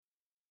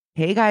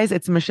Hey guys,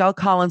 it's Michelle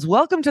Collins.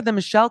 Welcome to the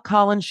Michelle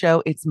Collins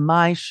Show. It's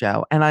my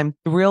show, and I'm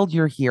thrilled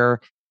you're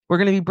here. We're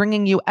going to be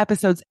bringing you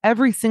episodes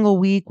every single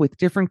week with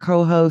different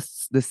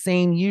co-hosts, the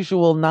same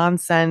usual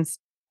nonsense,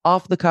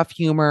 off-the-cuff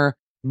humor,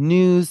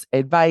 news,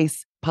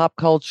 advice, pop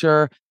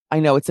culture. I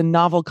know it's a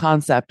novel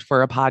concept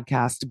for a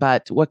podcast,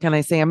 but what can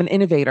I say? I'm an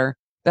innovator.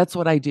 That's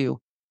what I do.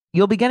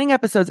 You'll be getting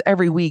episodes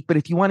every week, but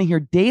if you want to hear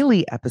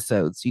daily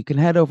episodes, you can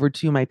head over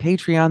to my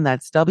Patreon.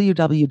 That's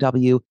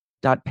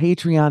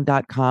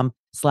www.patreon.com/Michcoll,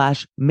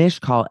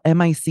 Michcoll.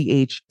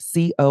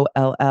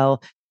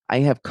 I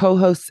have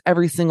co-hosts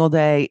every single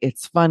day.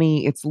 It's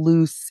funny, it's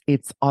loose,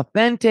 it's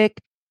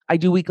authentic. I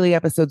do weekly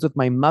episodes with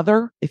my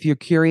mother. If you're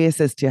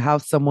curious as to how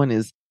someone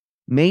is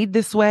made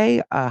this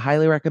way, I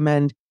highly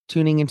recommend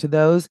tuning into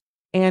those,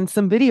 and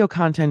some video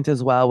content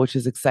as well, which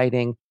is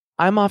exciting.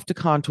 I'm off to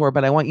Contour,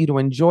 but I want you to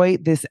enjoy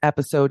this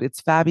episode.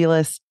 It's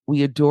fabulous.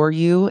 We adore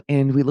you,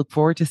 and we look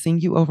forward to seeing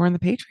you over on the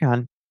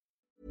Patreon.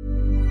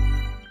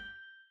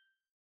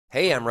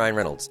 Hey, I'm Ryan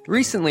Reynolds.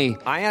 Recently,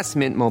 I asked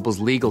Mint Mobile's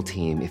legal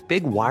team if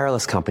big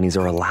wireless companies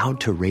are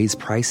allowed to raise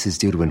prices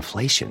due to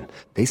inflation.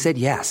 They said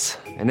yes.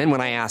 And then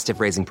when I asked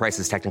if raising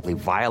prices technically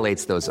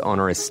violates those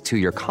onerous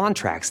two-year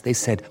contracts, they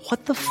said,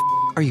 "What the f***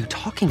 are you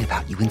talking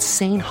about, you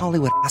insane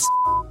Hollywood ass?"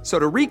 So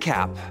to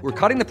recap, we're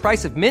cutting the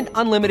price of Mint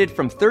Unlimited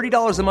from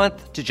 $30 a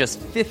month to just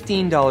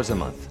 $15 a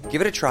month. Give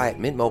it a try at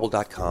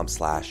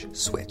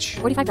mintmobile.com/switch.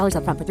 $45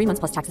 up front for 3 months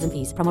plus taxes and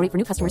fees. Promo rate for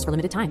new customers for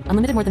limited time.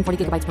 Unlimited more than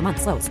 40 gigabytes per month.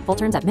 Slows full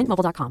terms at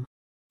mintmobile.com.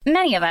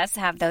 Many of us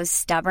have those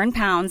stubborn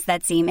pounds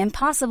that seem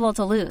impossible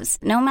to lose,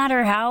 no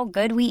matter how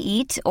good we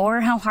eat or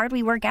how hard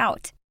we work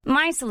out.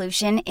 My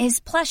solution is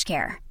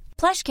PlushCare.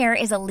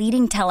 PlushCare is a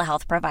leading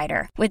telehealth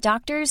provider with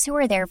doctors who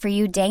are there for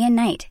you day and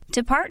night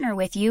to partner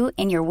with you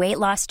in your weight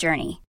loss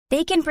journey.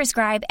 They can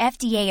prescribe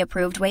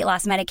FDA-approved weight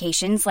loss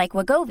medications like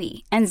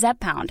Wegovy and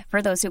Zepbound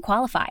for those who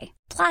qualify.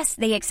 Plus,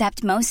 they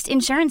accept most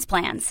insurance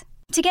plans.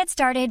 To get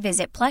started,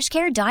 visit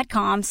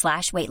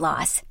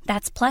plushcare.com/weightloss.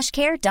 That's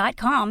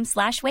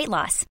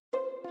plushcare.com/weightloss.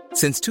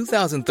 Since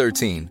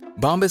 2013,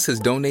 Bombas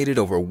has donated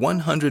over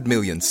 100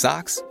 million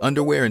socks,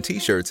 underwear, and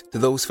T-shirts to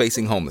those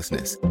facing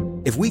homelessness.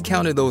 If we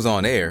counted those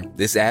on air,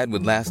 this ad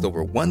would last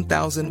over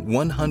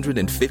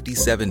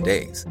 1,157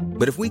 days.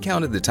 But if we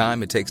counted the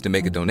time it takes to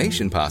make a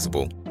donation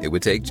possible, it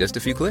would take just a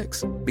few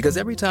clicks. Because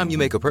every time you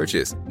make a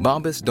purchase,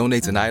 Bombas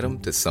donates an item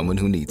to someone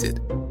who needs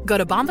it. Go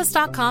to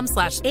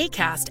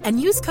bombas.com/ACAST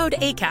and use code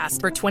ACAST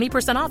for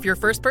 20% off your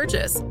first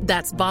purchase.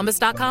 That's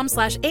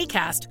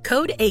bombas.com/ACAST,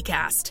 code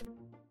ACAST.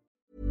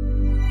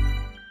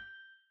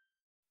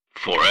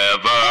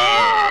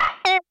 Forever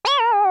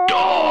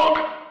Dog.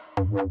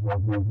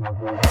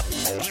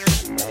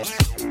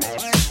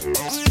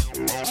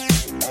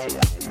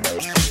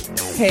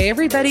 Hey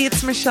everybody,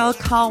 it's Michelle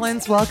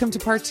Collins. Welcome to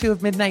part 2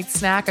 of Midnight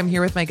Snack. I'm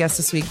here with my guest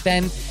this week,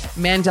 Ben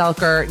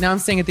Mandelker. Now I'm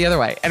saying it the other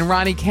way. And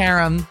Ronnie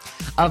Karam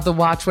of the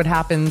Watch What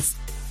Happens.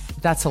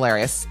 That's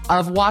hilarious.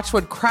 Of Watch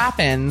What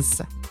Crappens.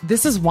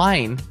 This is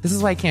wine. This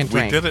is why I can't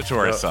drink. We did it to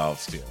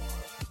ourselves, too.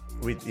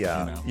 You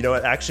know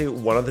what? Actually,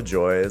 one of the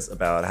joys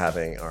about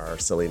having our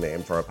silly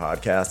name for our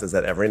podcast is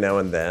that every now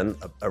and then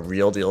a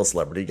real deal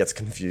celebrity gets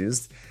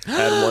confused.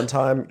 And one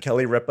time,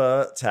 Kelly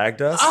Ripa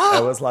tagged us.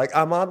 I was like,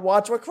 "I'm on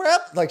Watch What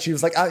Crap." Like she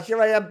was like,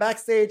 "Here I am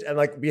backstage," and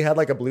like we had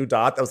like a blue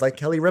dot that was like,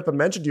 "Kelly Ripa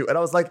mentioned you," and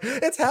I was like,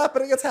 "It's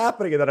happening, it's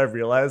happening," and then I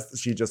realized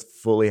she just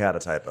fully had a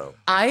typo.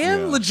 I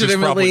am legitimately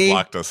She's probably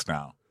blocked us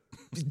now.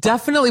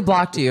 Definitely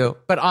blocked you,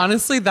 but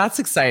honestly, that's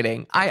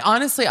exciting.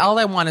 All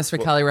I want is for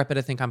Kelly Ripa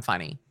to think I'm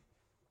funny.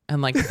 And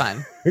like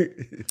fun.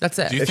 That's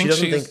it. If she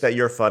doesn't think that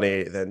you're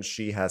funny, then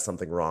she has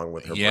something wrong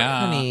with her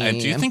brain.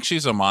 And do you think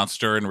she's a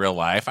monster in real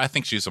life? I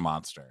think she's a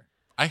monster.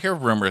 I hear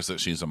rumors that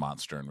she's a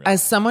monster in real life.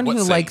 As someone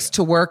who likes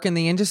to work in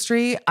the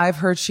industry, I've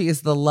heard she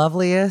is the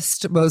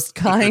loveliest, most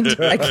kind.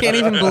 I can't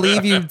even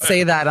believe you'd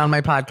say that on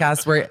my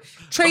podcast. Where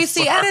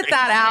Tracy, edit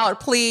that out,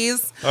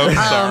 please. Oh,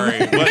 sorry.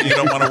 What? You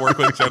don't want to work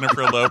with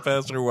Jennifer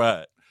Lopez or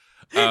what?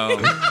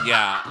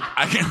 Yeah,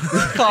 I can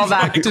call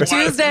back to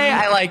Tuesday.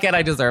 I like it.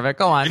 I deserve it.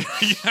 Go on.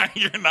 Yeah,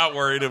 you're not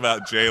worried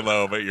about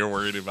J-Lo, but you're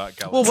worried about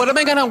Kelly. Well, what am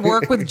I going to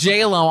work with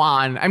J-Lo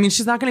on? I mean,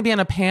 she's not going to be on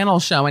a panel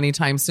show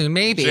anytime soon.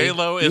 Maybe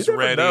J-Lo is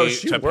ready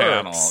to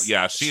panel.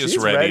 Yeah, she's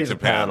ready to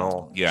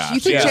panel. Yeah, you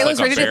think J-Lo's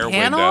ready to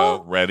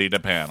panel? Ready to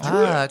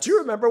panel. Do you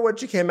remember when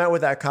she came out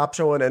with that cop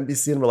show on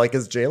NBC and we're like,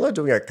 "Is J-Lo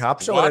doing a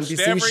cop show on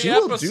NBC?" She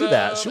will do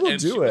that. She will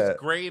do it.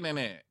 Great in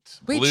it.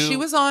 Wait, she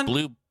was on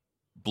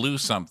Blue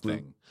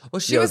something. Well,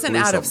 she was in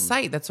Out of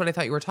Sight. That's what I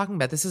thought you were talking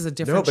about. This is a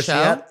different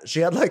show. She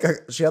had like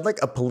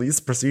a police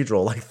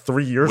procedural like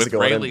 3 years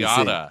ago Ray on NBC.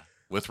 Liotta.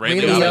 With Ray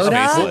Liotta's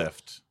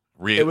facelift.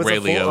 It was a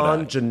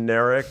full-on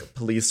generic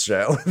police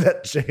show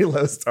that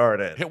J-Lo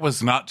started. It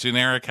was not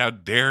generic. How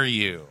dare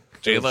you?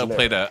 J-Lo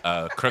played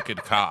a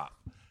crooked cop.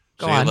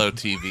 J-Lo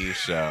TV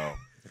show.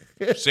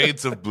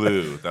 Shades of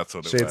Blue. That's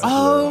what it was.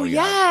 Oh,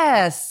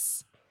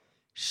 yes.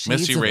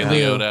 Missy Ray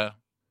Liotta.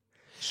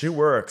 She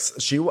works.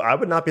 I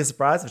would not be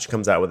surprised if she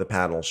comes out with a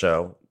panel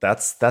show.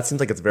 That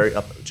seems like it's very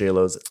up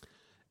J-Lo's,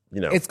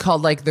 It's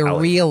called like The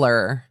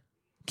Reeler.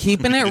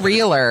 Keeping it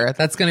realer.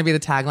 That's going to be the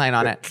tagline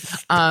on it.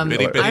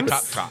 Bitty bitty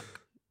cock cock.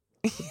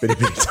 Bitty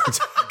bitty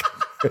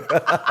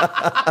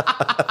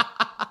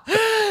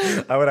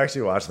I would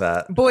actually watch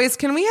that. Boys,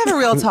 can we have a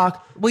real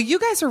talk? Well, you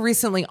guys were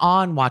recently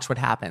on Watch What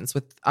Happens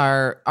with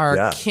our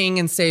king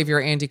and savior,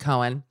 Andy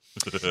Cohen.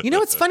 You know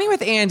what's funny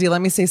with Andy?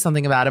 Let me say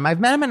something about him. I've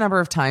met him a number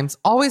of times.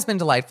 Always been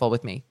delightful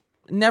with me.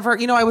 Never,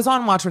 I was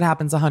on Watch What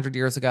Happens 100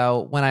 years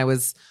ago when I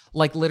was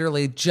like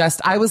literally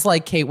I was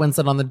like Kate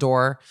Winslet on the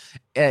door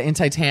in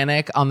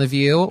Titanic on The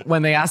View.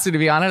 When they asked me to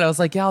be on it, I was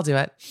like, yeah, I'll do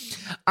it.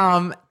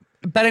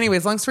 But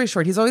anyways, long story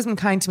short, he's always been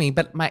kind to me,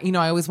 but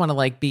I always want to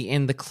like be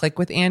in the clique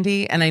with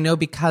Andy. And I know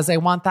because I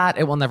want that,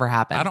 it will never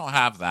happen. I don't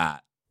have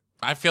that.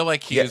 I feel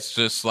like he's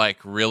just like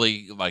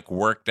really like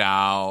worked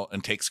out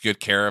and takes good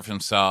care of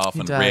himself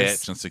and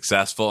rich and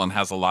successful and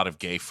has a lot of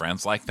gay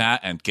friends like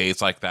that and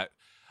gays like that.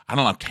 I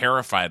don't know. I'm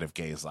terrified of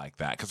gays like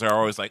that because they're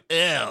always like,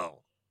 ew.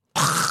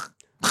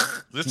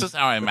 This is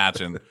how I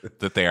imagine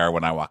that they are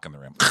when I walk in the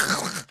room.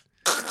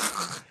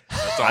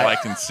 That's all I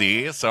can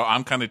see. So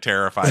I'm kind of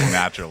terrified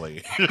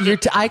naturally.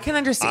 I can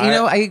understand.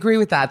 I agree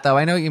with that though.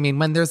 I know what you mean.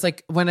 When there's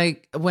like,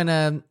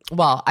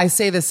 well, I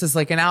say this as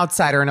like an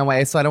outsider in a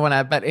way, so I don't want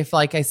to, but if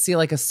like I see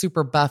like a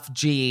super buff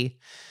G,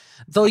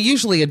 they'll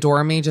usually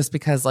adore me just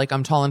because like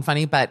I'm tall and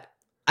funny, but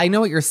I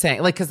know what you're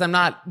saying, like, because I'm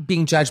not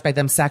being judged by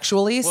them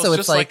sexually, so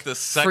it's like the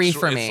free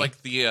for me. It's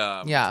like the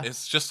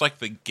it's just like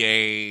the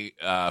gay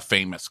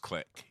famous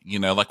clique,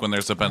 like when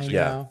there's a bunch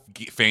of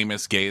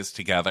famous gays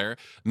together.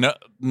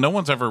 No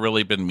one's ever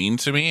really been mean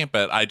to me,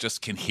 but I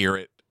just can hear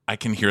it. I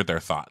can hear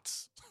their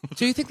thoughts.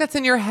 Do you think that's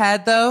in your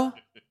head though?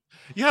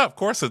 Yeah, of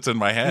course it's in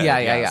my head. Yeah.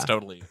 It's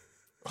totally.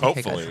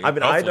 Hopefully, I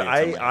mean,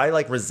 I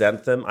like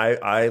resent them.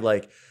 I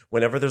like.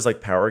 Whenever there's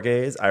like power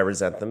gays, I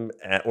resent them,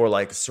 or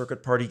like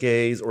circuit party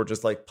gays, or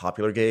just like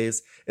popular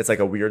gays. It's like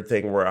a weird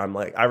thing where I'm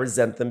like, I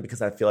resent them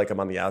because I feel like I'm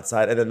on the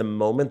outside. And then the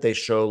moment they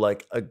show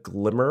like a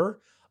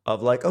glimmer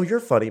of like, oh, you're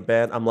funny,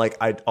 Ben, I'm like,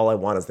 all I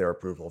want is their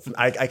approval.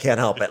 I can't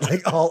help it.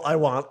 Like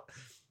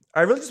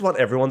I really just want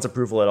everyone's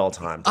approval at all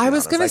times. I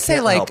was going to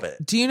say, like,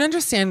 do you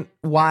understand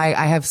why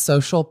I have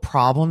social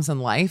problems in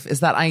life? Is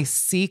that I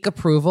seek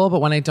approval,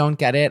 but when I don't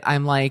get it,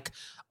 I'm like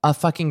a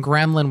fucking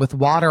gremlin with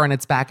water on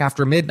its back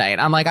after midnight.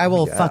 I'm like, I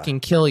will fucking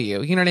kill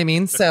you. You know what I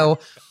mean? So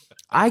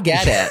I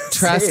get it.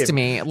 Trust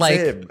me.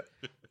 Like,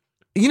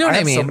 you know what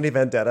I mean? So many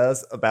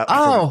vendettas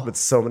with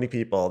so many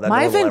people. That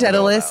my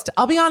vendetta list,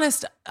 I'll be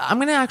honest, I'm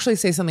going to actually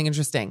say something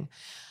interesting.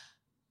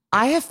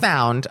 I have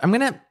found, I'm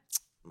going to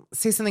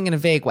say something in a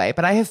vague way,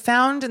 but I have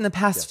found in the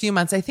past few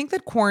months, I think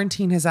that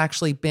quarantine has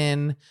actually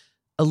been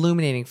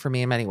illuminating for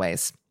me in many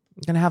ways.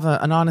 I'm going to have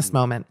an honest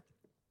moment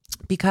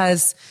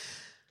because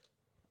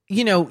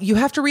you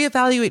have to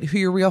reevaluate who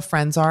your real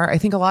friends are. I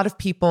think a lot of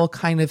people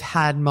kind of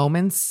had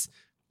moments.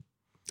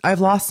 I've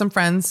lost some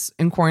friends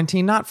in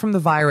quarantine, not from the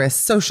virus,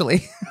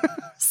 socially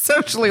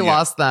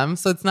lost them.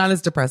 So it's not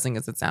as depressing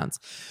as it sounds.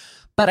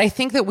 But I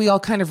think that we all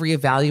kind of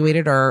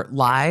reevaluated our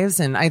lives.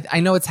 And I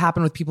know it's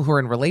happened with people who are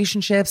in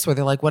relationships where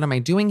they're like, what am I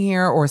doing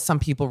here? Or some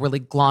people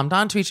really glommed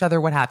onto each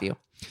other, what have you.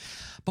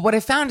 But what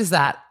I found is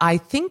that I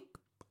think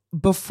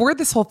before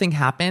this whole thing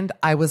happened,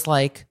 I was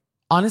like,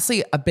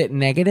 honestly, a bit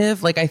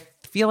negative. Like I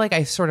feel like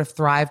I sort of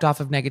thrived off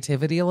of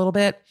negativity a little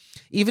bit,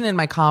 even in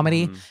my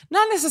comedy,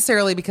 not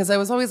necessarily because I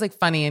was always like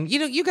funny and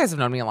you guys have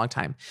known me a long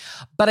time,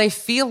 but I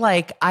feel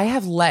like I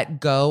have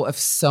let go of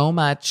so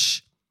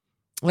much,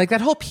 like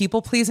that whole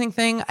people pleasing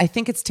thing. I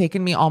think it's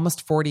taken me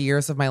almost 40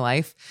 years of my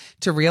life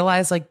to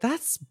realize like,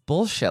 that's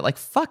bullshit. Like,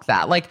 fuck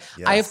that. Like,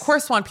 I of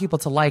course want people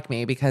to like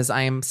me because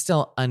I am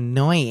still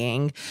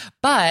annoying,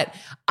 but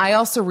I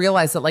also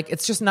realize that like,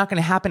 it's just not going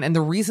to happen. And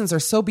the reasons are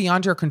so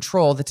beyond your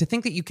control that to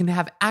think that you can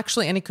have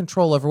actually any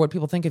control over what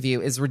people think of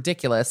you is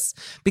ridiculous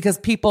because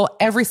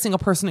every single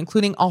person,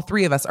 including all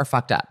three of us, are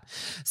fucked up.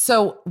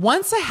 So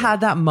once I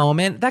had that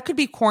moment, that could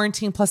be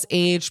quarantine plus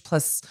age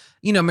plus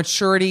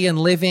maturity and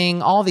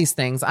living, all these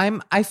things.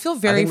 I feel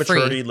very free.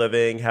 Maturity,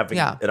 living, having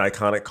an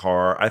iconic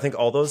car. I think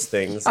all those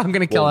things. I'm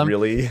going to kill him.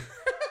 Really.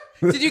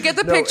 Did you get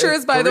the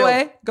pictures, by the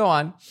way? Go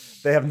on.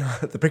 They have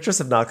not. The pictures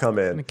have not come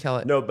in. I'm going to kill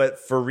it. No, but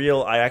for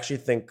real, I actually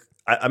think,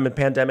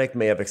 pandemic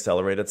may have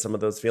accelerated some of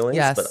those feelings.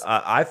 Yes. But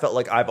I felt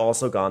like I've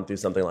also gone through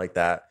something like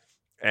that.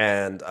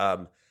 And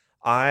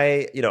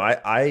I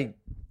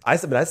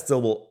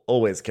still will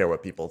always care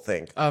what people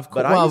think. Of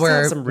course. But I just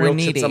had some real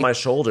chips on my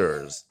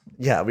shoulders.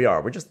 Yeah, we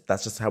are.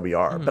 That's just how we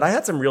are. But I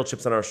had some real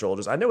chips on our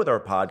shoulders. I know with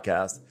our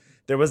podcast,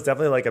 there was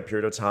definitely like a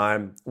period of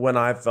time when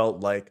I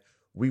felt like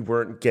we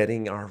weren't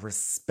getting our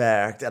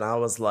respect. And I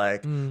was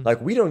like,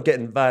 we don't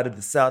get invited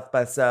to South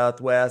by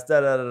Southwest,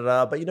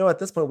 da-da-da-da. But at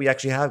this point, we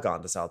actually have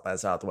gone to South by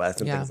Southwest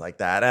and things like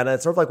that. And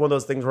it's sort of like one of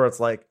those things where it's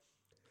like,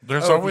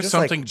 there's always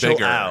something bigger.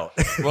 Well,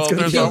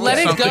 there's you let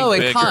it go,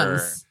 bigger. It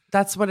comes.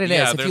 That's what it is.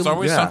 Yeah, there's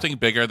always something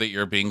bigger that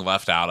you're being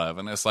left out of.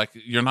 And it's like,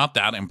 you're not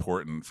that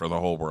important for the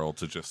whole world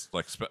to just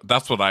like,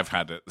 that's what I've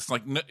had to, it's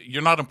like,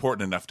 you're not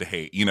important enough to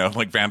hate,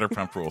 like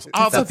Vanderpump Rules.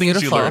 All the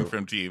things you learn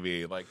from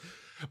TV. Like,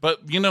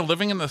 But,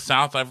 living in the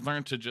South, I've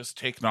learned to just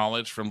take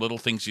knowledge from little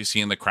things you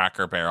see in the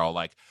Cracker Barrel.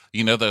 Like,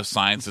 those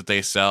signs that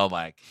they sell,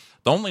 like,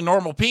 the only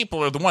normal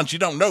people are the ones you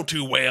don't know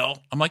too well.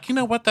 I'm like, you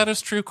know what? That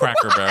is true,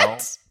 Cracker Barrel.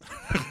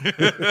 I'm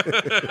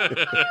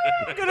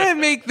gonna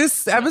make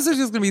this episode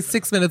just gonna be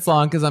 6 minutes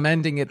long because I'm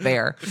ending it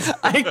there.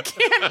 I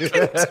can't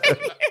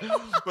continue.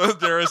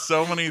 But there are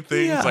so many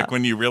things, like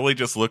when you really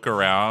just look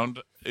around,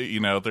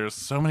 there's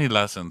so many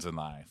lessons in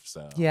life.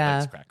 So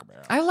thanks, Cracker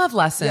Barrel. I love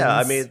lessons. Yeah,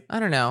 I mean,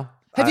 I don't know.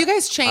 Have you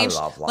guys changed?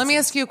 Let me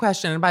ask you a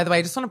question. And by the way,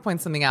 I just want to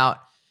point something out.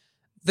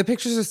 The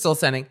pictures are still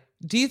sending.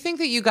 Do you think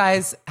that you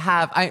guys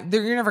have?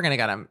 You're never gonna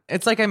get them.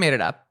 It's like I made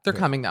it up. They're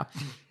coming though.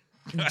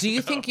 Do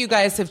you think you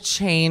guys have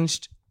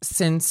changed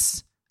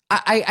since?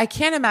 I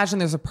can't imagine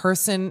there's a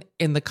person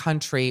in the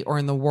country or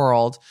in the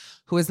world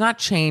who has not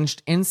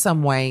changed in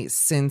some way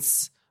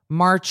since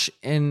March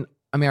in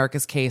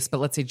America's case,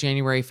 but let's say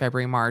January,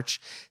 February, March,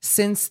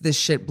 since this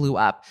shit blew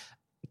up.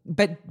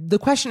 But the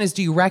question is,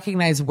 do you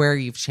recognize where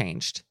you've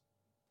changed?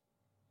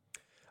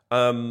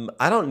 I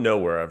don't know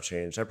where I've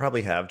changed. I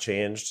probably have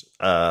changed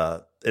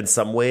in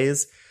some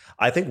ways.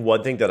 I think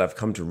one thing that I've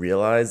come to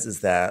realize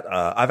is that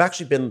I've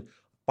actually been,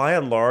 by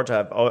and large,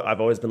 I've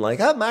always been like,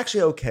 I'm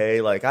actually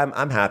okay. Like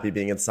I'm happy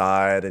being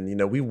inside,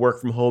 and we work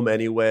from home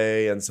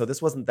anyway, and so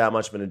this wasn't that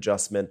much of an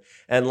adjustment.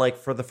 And like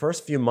for the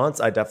first few months,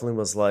 I definitely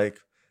was like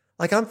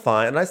I'm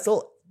fine, and I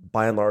still,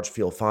 by and large,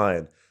 feel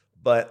fine.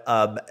 But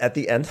at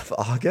the end of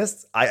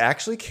August, I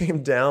actually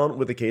came down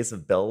with a case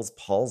of Bell's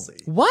palsy.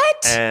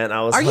 What? And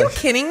I was Are you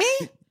kidding me?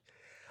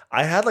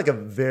 I had like a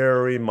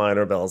very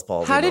minor Bell's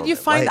palsy. How did you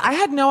find? I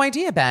had no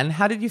idea, Ben.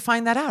 How did you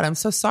find that out? I'm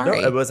so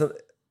sorry. No, it wasn't.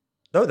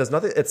 No, there's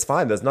nothing. It's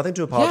fine. There's nothing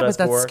to apologize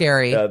for. Yeah, but that's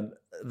scary.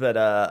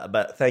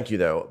 But thank you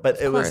though.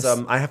 But it was.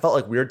 I felt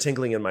like weird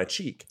tingling in my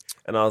cheek,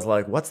 and I was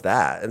like, "What's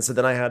that?" And so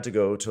then I had to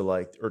go to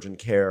like urgent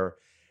care.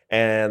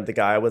 And the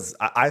guy was,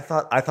 I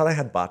thought I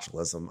had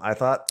botulism. I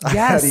thought I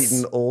had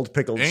eaten old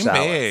pickled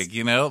shallots.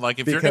 Big, like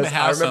if you're going to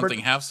have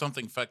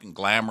something fucking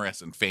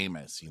glamorous and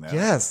famous,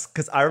 Yes,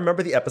 because I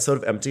remember the episode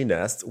of Empty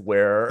Nest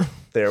where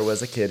there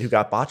was a kid who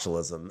got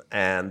botulism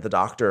and the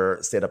doctor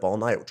stayed up all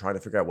night trying to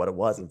figure out what it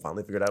was and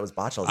finally figured out it was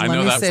botulism. I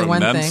know that from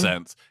Nun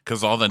Sense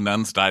because all the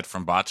nuns died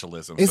from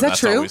botulism. Is that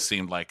true? Always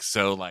seemed like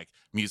so like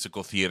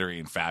musical theater-y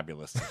and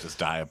fabulous to just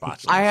die of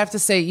botulism. I have to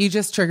say, you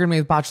just triggered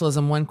me with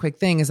botulism. One quick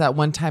thing is that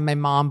one time my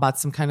mom bought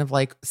some kind of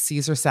like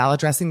Caesar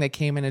salad dressing that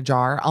came in a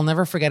jar. I'll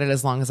never forget it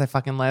as long as I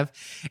fucking live.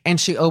 And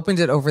she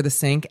opened it over the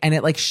sink and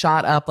it like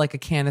shot up like a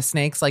can of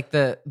snakes. Like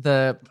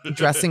the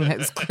dressing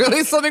has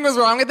clearly something was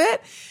wrong with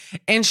it.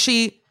 And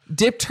she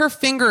dipped her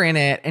finger in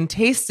it and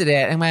tasted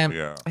it and went,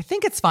 I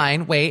think it's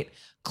fine. Wait,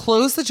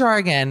 closed the jar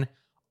again,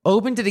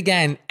 opened it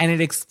again, and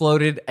it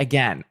exploded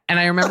again. And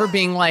I remember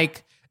being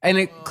like, and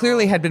it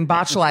clearly had been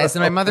botulized,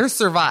 and my mother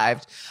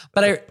survived.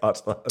 But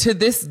to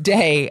this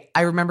day,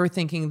 I remember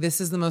thinking, this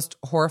is the most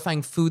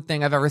horrifying food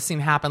thing I've ever seen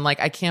happen.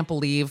 Like, I can't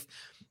believe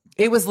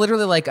it was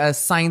literally like a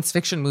science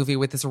fiction movie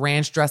with this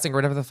ranch dressing or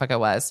whatever the fuck it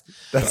was.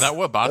 Is that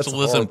what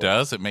botulism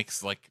does? It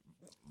makes like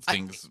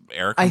things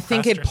air. I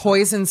think it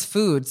poisons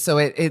food. So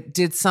it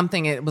did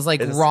something. It was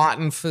like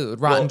rotten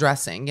food, rotten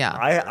dressing. Yeah.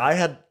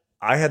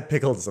 I had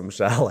pickled some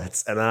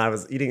shallots, and I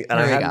was eating, and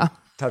I hadn't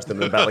touched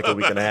them in about like a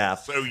week and a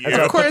half. So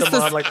of course,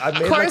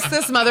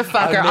 this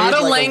motherfucker,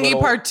 Otto Lengi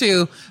Part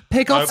 2,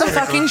 pickled some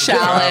fucking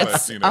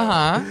shallots.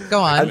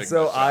 Go on. And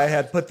so I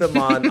had put them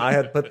on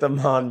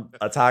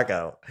a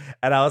taco,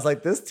 and I was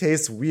like, this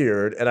tastes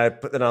weird. And I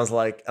was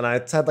like, and I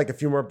had like a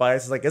few more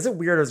bites. I was like, is it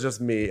weird or is it just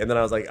me? And then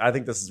I was like, I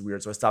think this is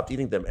weird. So I stopped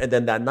eating them. And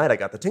then that night I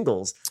got the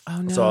tingles.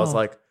 Oh no. So I was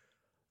like,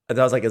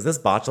 is this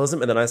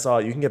botulism? And then I saw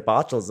you can get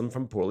botulism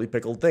from poorly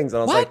pickled things.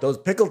 And I was like, those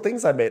pickled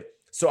things I made.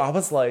 So I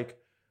was like,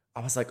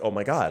 oh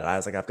my God. And I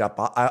was like,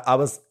 I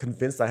was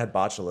convinced I had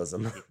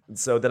botulism. And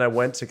so then I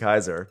went to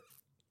Kaiser.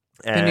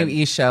 And the new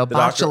E-show,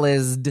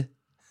 Botulized.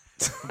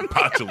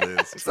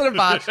 Botulized. Instead of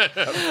botch.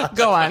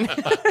 Go on.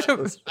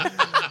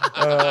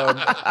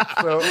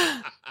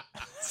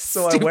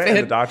 So I went and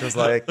the doctor's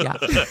like,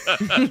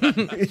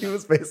 he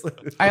was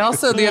basically. I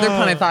also, the other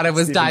pun I thought of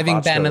was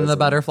diving Ben and the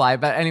butterfly.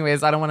 But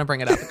anyways, I don't want to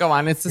bring it up. Go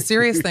on. It's a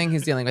serious thing.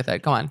 He's dealing with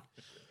it. Go on.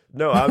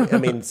 No, I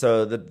mean,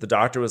 so the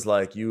doctor was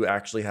like, you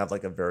actually have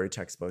like a very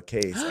textbook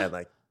case. And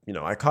like,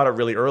 I caught it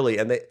really early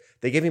and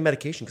they gave me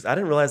medication because I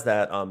didn't realize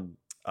that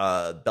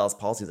Bell's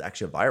palsy is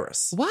actually a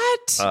virus.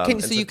 What? So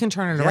you can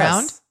turn it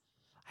around?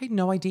 I had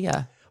no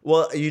idea.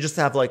 Well, you just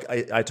have like,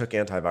 I took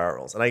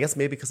antivirals. And I guess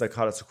maybe because I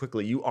caught it so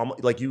quickly, you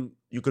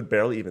could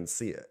barely even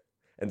see it.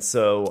 And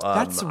so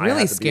that's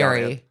really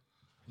scary.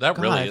 That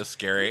really is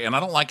scary. And I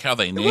don't like how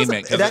they name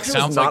it because it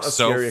sounds like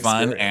so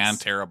fun and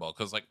terrible.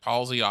 Because like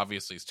palsy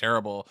obviously is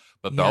terrible,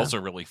 but Bell's are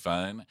really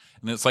fun.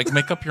 And it's like,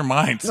 make up your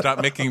mind.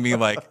 Stop making me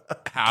like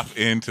half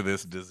into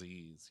this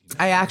disease.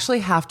 I actually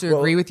have to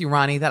agree with you,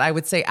 Ronnie, that I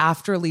would say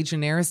after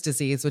Legionnaire's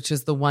disease, which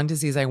is the one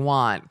disease I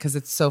want because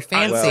it's so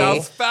fancy.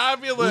 Sounds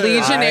fabulous.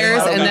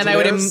 Legionnaire's, and then I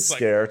would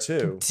scare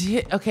too.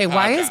 Okay,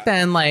 why is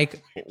Ben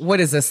like,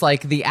 what is this,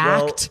 like The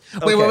Act?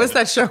 Wait, what was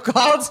that show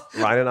called?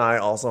 Ryan and I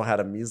also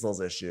had a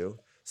measles issue.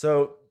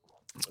 So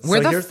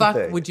Where the here's fuck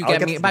thing. would you I'll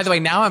get me? to By the way,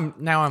 now I'm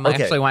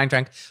Okay. actually wine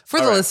drunk. For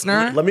All the right,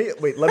 listener, Let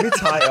me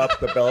tie up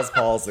the Bell's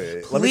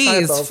palsy. Let me tie up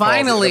please, Bell's palsy,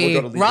 finally, and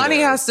then we'll go to Ronnie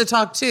Legionnaires. has to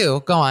talk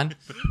too. Go on.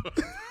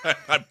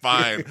 I'm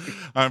fine.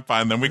 I'm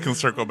fine. Then we can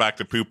circle back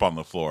to poop on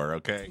the floor,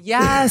 okay?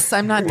 Yes,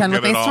 I'm not done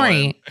with Get my it all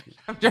story.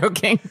 I'm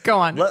joking. Go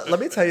on. Let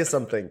me tell you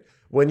something.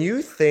 When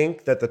you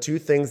think that the two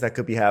things that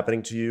could be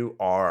happening to you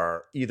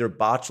are either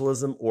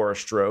botulism or a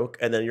stroke,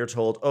 and then you're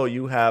told, oh,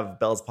 you have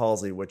Bell's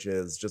palsy, which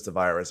is just a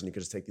virus, and you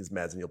can just take these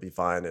meds and you'll be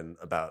fine in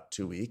about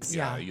 2 weeks.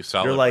 Yeah, you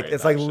celebrate. You're like,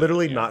 it's that like shit,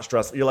 literally yeah. not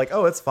stressful. You're like,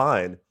 oh, it's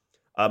fine.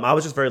 I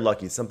was just very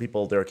lucky. Some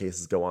people, their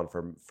cases go on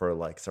for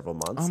like several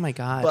months. Oh my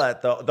God.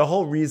 But the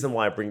whole reason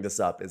why I bring this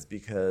up is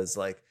because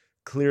like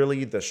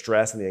clearly the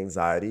stress and the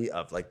anxiety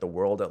of like the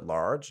world at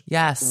large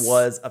Yes.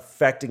 was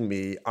affecting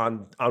me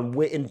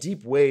in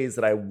deep ways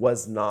that I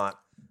was not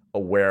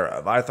aware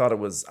of. I thought it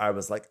was, I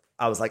was like,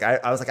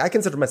 I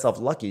consider myself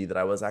lucky that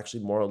I was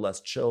actually more or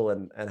less chill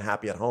and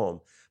happy at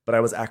home, but I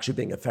was actually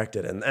being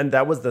affected. And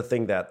that was the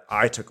thing that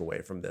I took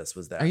away from this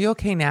was that. Are you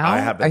okay now? I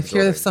have been I hear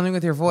absorbing. something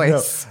with your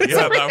voice.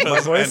 Yeah, that My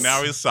was, voice- and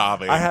now he's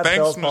sobbing. I had Thanks,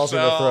 Bell's palsy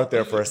in the Michelle. throat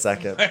there for a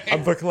second.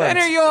 I'm verklempt. Ben,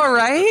 are you all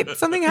right?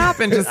 Something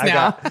happened just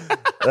now.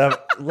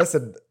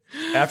 Listen,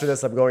 after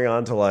this, I'm going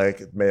on to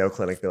like Mayo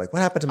Clinic, be like,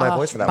 what happened to my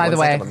voice for that by one the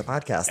way- second on the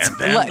podcast? And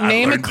then Let- I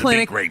name a learned to be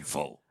clinic-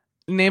 grateful.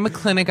 Name a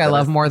clinic I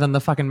love more than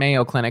the fucking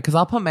Mayo Clinic, because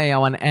I'll put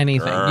mayo on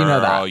anything. You know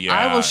that. Girl, yeah.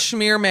 I will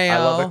smear mayo. I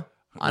love it.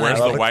 on Where's I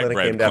the love a white clinic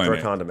bread named after a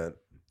clinic? condiment.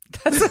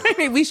 That's what I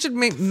mean. We should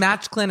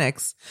match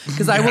clinics,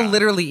 because I will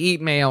literally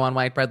eat mayo on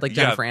white bread like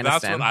Jennifer Aniston.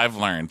 That's what I've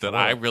learned, that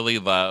I really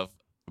love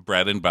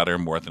bread and butter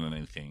more than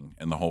anything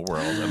in the whole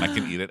world, and I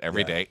can eat it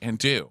every day and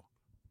do.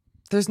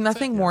 There's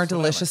nothing more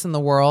delicious in the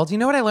world. You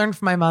know what I learned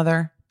from my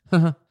mother?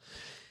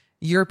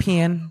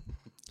 European.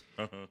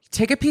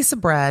 Take a piece of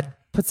bread,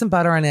 put some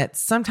butter on it.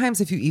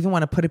 Sometimes if you even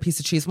want to put a piece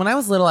of cheese. When I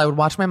was little, I would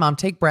watch my mom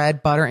take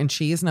bread, butter, and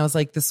cheese, and I was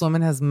like, this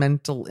woman has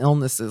mental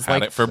illnesses. Had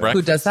like, it for who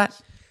breakfast. does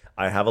that?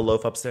 I have a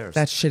loaf upstairs.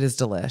 That shit is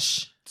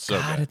delish. So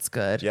God, good. it's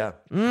good. Yeah.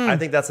 I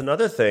think that's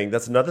another thing.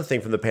 That's another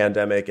thing from the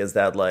pandemic is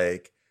that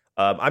like,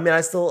 I mean, I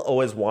still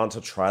always want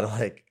to try to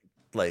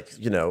like,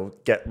 you know,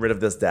 get rid of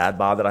this dad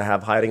bod that I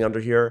have hiding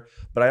under here.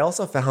 But I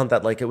also found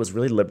that like, it was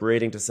really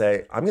liberating to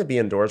say, I'm going to be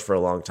indoors for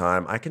a long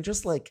time. I can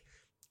just like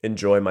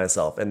enjoy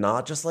myself and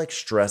not just like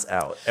stress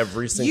out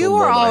every single You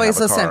are moment always,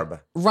 I have a listen,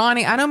 carb.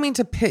 Ronnie, I don't mean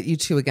to pit you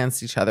two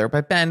against each other,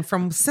 but Ben,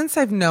 since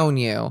I've known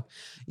you,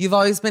 you've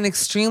always been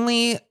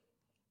extremely,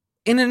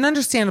 in an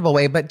understandable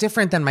way, but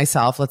different than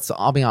myself.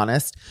 I'll be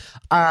honest.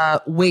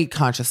 Weight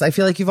conscious. I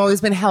feel like you've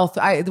always been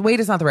weight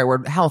is not the right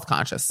word. Health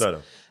conscious.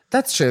 No.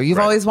 That's true. You've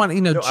always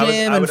wanted, No, gym I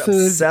and would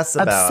food. obsess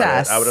about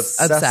it. I would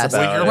obsess about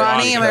Well, it.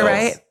 Ronnie, am I because-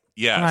 right?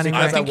 Yeah, Ronnie,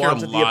 I right? think I you're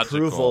wanted the logical.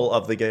 approval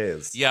of the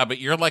gays. Yeah, but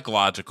you're like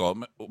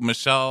logical.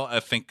 Michelle,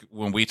 I think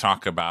when we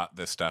talk about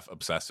this stuff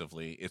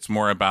obsessively, it's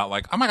more about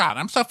like, oh my God,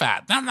 I'm so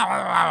fat.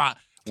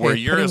 Where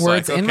Okay, you're putting just like,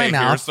 words in my okay,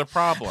 mouth. here's the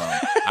problem.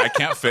 I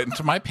can't fit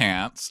into my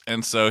pants.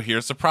 And so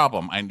here's the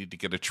problem. I need to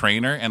get a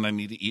trainer and I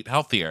need to eat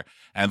healthier.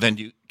 And then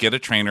you get a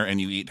trainer and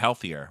you eat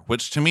healthier,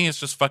 which to me is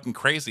just fucking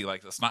crazy.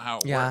 Like, that's not how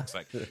it Yeah. works.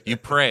 Like, you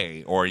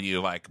pray or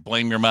you like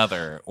blame your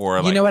mother or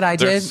like, know what I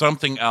there's did?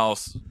 something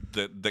else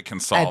that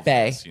can solve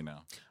Bay. this, you know?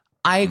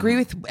 I agree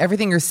with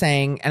everything you're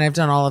saying, and I've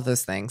done all of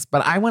those things.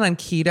 But I went on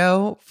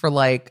keto for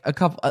like a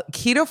couple.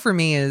 Keto for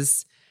me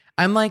is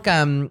I'm like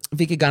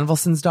Vicky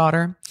Gunvalson's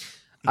daughter,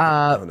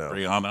 Oh no.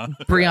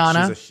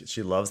 Brianna.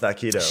 She loves that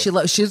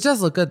keto. She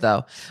does look good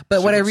though. But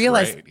She what I looks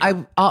realized, great,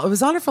 yeah. I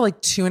was on it for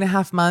like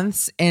 2.5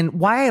 months, and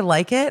why I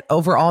like it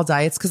over all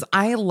diets, because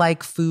I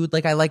like food,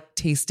 like I like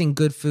tasting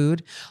good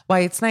food. Why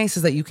it's nice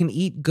is that you can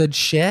eat good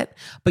shit,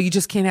 but you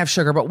just can't have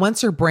sugar. But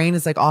once your brain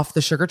is like off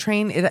the sugar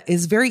train, it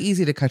is very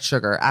easy to cut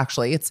sugar.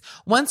 Actually, it's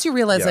once you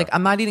realize like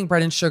I'm not eating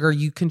bread and sugar,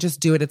 you can just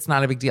do it. It's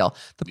not a big deal.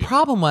 The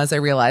problem was I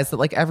realized that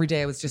like every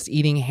day I was just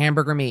eating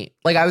hamburger meat.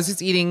 Like I was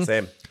just eating.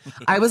 Same.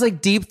 I was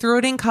like deep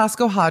throating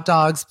Costco hot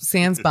dogs,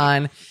 sans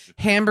bun,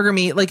 hamburger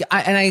meat. Like,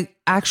 I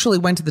actually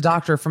went to the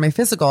doctor for my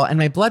physical, and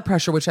my blood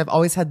pressure, which I've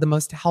always had the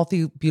most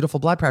healthy, beautiful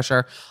blood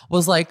pressure,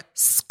 was like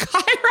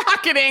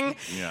skyrocketing.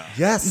 Yeah.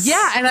 Yes.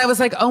 Yeah. And I was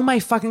like, oh my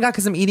fucking God,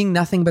 because I'm eating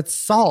nothing but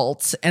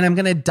salt and I'm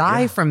going to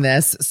die from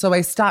this. So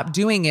I stopped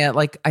doing it.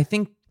 Like, I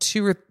think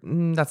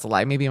that's a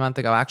lie, maybe a month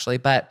ago, actually.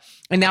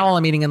 And now all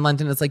I'm eating in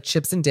London is like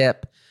chips and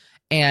dip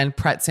and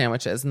Pret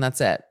sandwiches, and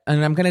that's it.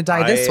 And I'm going to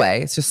die this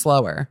way. It's just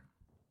slower.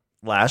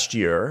 Last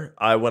year,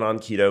 I went on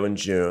keto in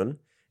June,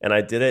 and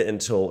I did it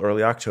until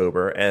early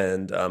October,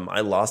 and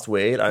I lost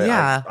weight. It does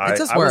I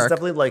was work.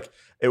 definitely like,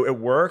 it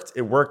worked.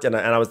 It worked, and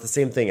I was the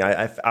same thing.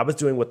 I was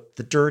doing what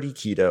the dirty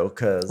keto,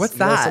 because What's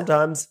that?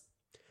 Sometimes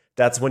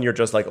that's when you're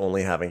just like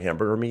only having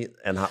hamburger meat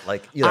and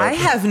like, you know. I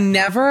have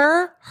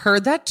never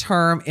heard that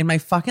term in my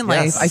fucking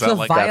life. Yes. I Is that feel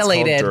like- That's called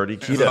violated. dirty Is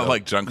keto. that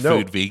like junk No.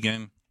 food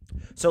vegan?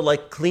 So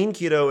like clean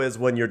keto is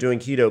when you're doing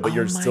keto, but Oh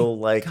you're my still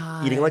like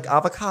God. eating like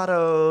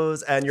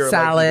avocados and you're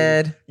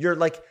Salad. Like, you're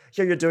like,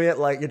 yeah, you're doing it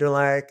like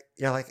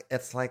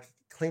it's like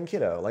clean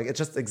keto. Like it's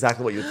just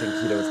exactly what you think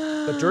keto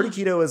is. But dirty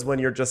keto is when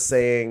you're just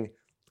saying,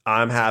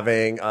 I'm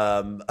having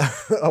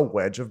a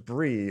wedge of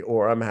brie,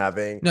 or I'm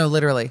having No,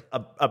 literally.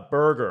 a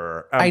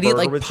burger. I'd eat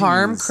like with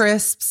parm cheese.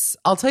 crisps.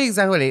 I'll tell you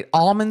exactly what I ate.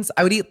 Almonds.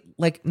 I would eat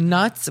like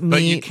nuts, meat.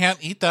 But you can't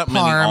eat that many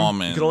parm.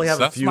 almonds. You can only have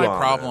a That's few my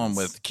almonds. problem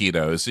with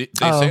keto. Is they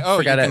Oh, say, oh, you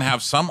forget can it.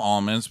 have some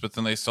almonds, but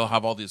then they still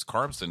have all these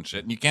carbs and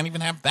shit, and you can't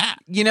even have that.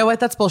 You know what?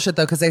 That's bullshit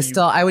though, because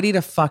I would eat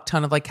a fuck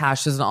ton of like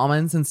cashews and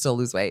almonds and still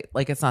lose weight.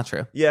 Like it's not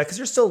true. Yeah, because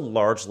you're still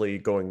largely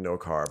going no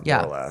carb, Yeah.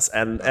 more or less.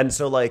 And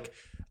so like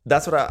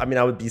that's what I mean.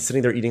 I would be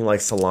sitting there eating like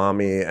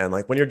salami, and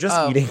like when you're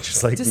just eating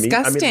just like meat.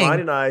 I disgusting. mean, Ryan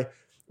and I,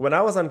 when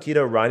I was on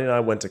keto, Ryan and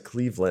I went to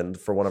Cleveland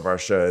for one of our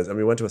shows, and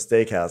we went to a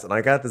steakhouse, and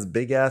I got this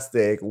big ass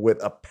steak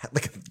with a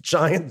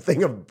giant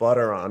thing of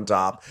butter on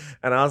top,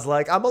 and I was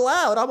like, I'm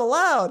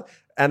allowed,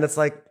 and it's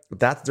like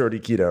that's dirty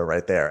keto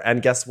right there.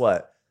 And guess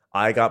what?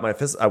 I got my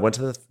I went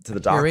to the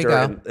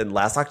doctor in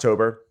last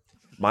October.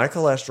 My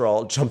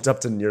cholesterol jumped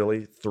up to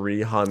nearly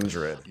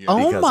 300.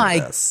 Oh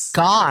my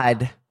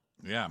God.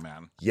 Yeah,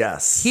 man.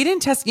 Yes. He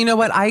didn't test. You know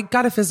what? I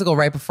got a physical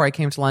right before I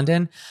came to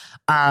London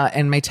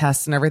and my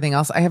tests and everything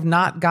else. I have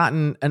not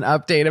gotten an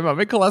update about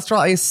my cholesterol.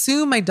 I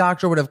assume my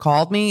doctor would have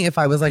called me if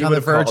I was like on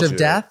the verge of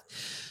death.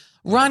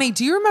 Ronnie,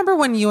 do you remember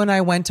when you and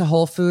I went to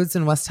Whole Foods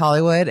in West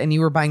Hollywood and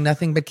you were buying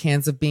nothing but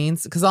cans of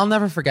beans? Because I'll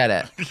never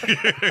forget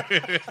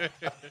it.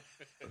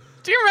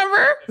 Do you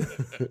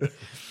remember?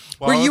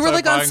 Where you were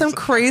like on some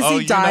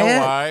crazy diet? You know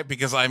why?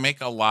 Because I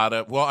make a lot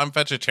of, I'm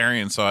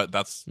vegetarian, so I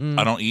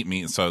don't eat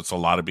meat, so it's a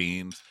lot of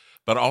beans.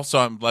 But also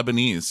I'm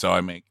Lebanese, so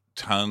I make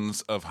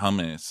tons of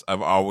hummus.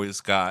 I've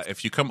always got,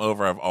 if you come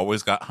over, I've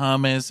always got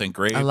hummus and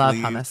gravy. I love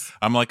hummus.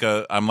 I'm like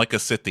a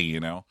Sithi, you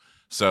know?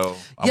 So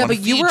yeah, but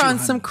you were on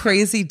some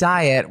crazy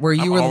diet where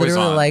you were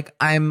literally like,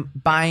 I'm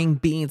buying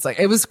beans. Like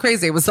it was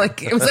crazy. It was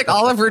like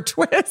Oliver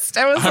Twist.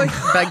 I was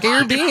like, get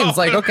your beans.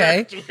 Like,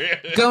 okay,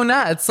 go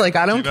nuts. Like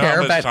I don't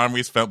care. How much time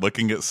we spent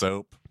looking at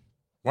soap?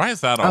 Why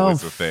is that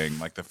always a thing?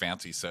 Like the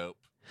fancy soap.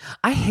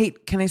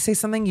 Can I say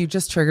something? You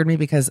just triggered me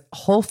because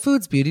Whole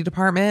Foods beauty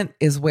department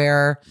is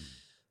where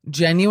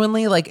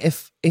genuinely, like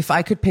if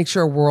I could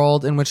picture a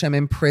world in which I'm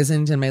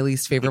imprisoned in my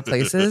least favorite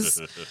places,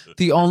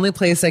 the only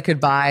place I could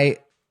buy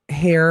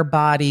hair,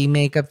 body,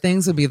 makeup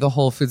things would be the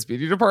Whole Foods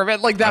beauty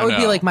department. Like that would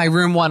be like my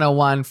room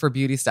 101 for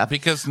beauty stuff.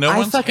 Because no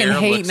one's fucking hair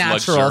hate looks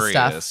natural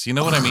luxurious. stuff. You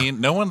know what I mean?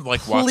 No one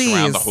like walks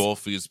around the Whole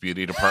Foods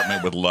beauty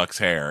department with Lux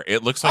hair.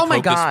 It looks like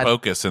Hocus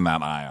Pocus in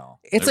that aisle.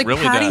 It's like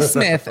really Patti does.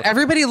 Smith.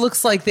 Everybody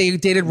looks like they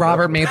dated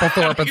Robert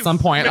Mapplethorpe at some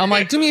point. I'm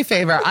like, do me a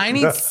favor. I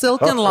need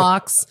silken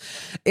locks.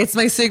 It's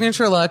my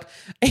signature look.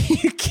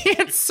 You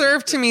can't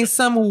serve to me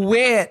some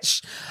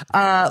witch,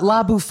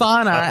 La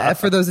Bufana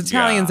for those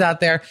Italians out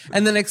there,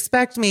 and then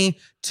expect me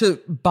to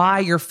buy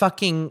your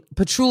fucking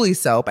patchouli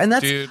soap. And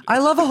that's, I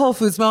love a Whole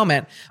Foods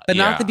moment, but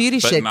not the beauty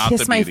shit.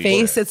 Kiss my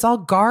face. It's all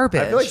garbage.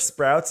 I feel like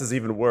Sprouts is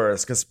even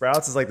worse because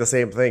Sprouts is like the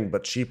same thing,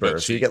 but cheaper.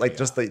 So you get like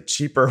just the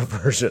cheaper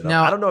version.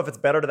 No. I don't know if it's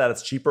better that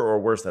it's cheaper or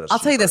worse that it's I'll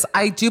tell you this.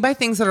 I do buy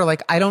things that are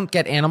like, I don't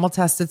get animal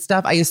tested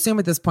stuff. I assume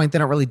at this point they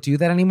don't really do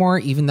that anymore,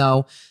 even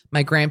though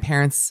my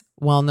grandparents,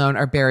 well known,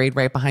 are buried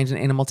right behind an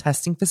animal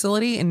testing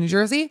facility in New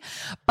Jersey.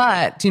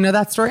 But do you know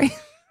that story?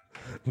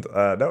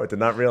 No, I did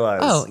not realize.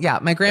 Oh, yeah.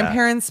 My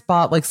grandparents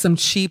bought like some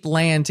cheap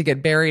land to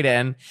get buried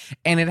in,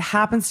 and it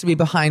happens to be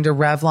behind a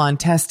Revlon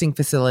testing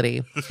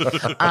facility,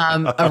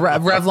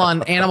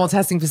 Revlon animal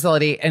testing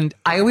facility. And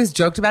I always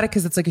joked about it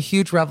because it's like a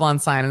huge Revlon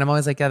sign. And I'm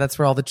always like, yeah, that's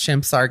where all the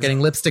chimps are getting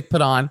lipstick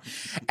put on.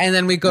 And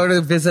then we go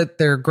to visit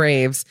their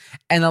graves.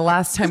 And the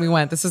last time we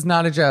went, this is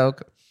not a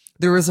joke,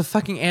 there was a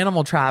fucking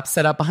animal trap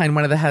set up behind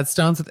one of the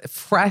headstones with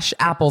fresh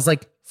apples,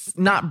 like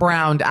not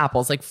browned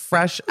apples, like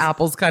fresh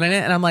apples cut in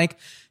it. And I'm like,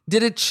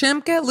 did a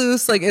chimp get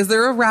loose? Like, is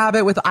there a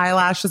rabbit with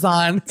eyelashes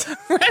on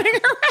running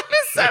around the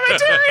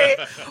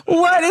cemetery?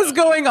 What is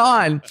going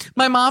on?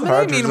 My mom and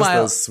I,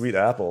 meanwhile, those sweet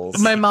apples.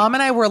 My mom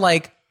and I were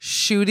like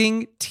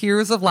shooting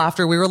tears of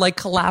laughter. We were like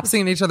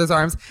collapsing in each other's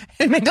arms.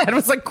 And my dad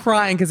was like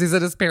crying because he's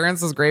at his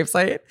parents'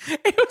 gravesite.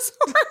 It was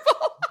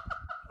horrible.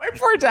 My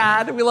poor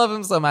dad. We love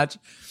him so much.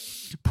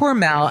 Poor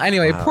Mel.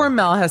 Anyway, poor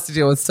Mel has to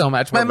deal with so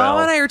much. My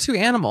mom and I are two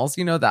animals.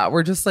 You know that.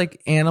 We're just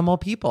like animal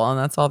people, and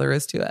that's all there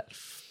is to it.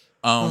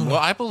 Well,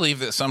 I believe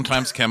that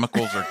sometimes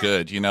chemicals are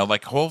good, you know,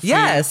 like Whole Foods.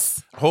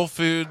 Yes. Whole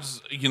Foods,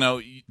 you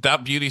know,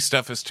 that beauty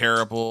stuff is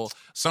terrible.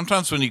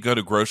 Sometimes when you go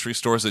to grocery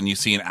stores and you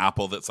see an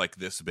apple that's like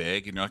this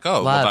big and you're like,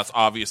 oh, well, that's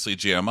obviously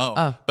GMO.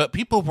 Oh. But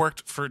people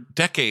worked for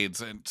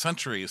decades and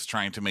centuries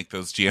trying to make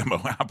those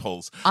GMO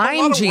apples. I'm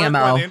a lot of GMO.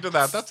 work went into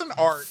that. That's an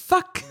art.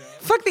 Fuck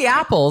the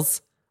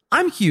apples.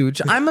 I'm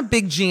huge. I'm a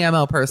big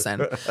GMO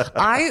person.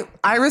 I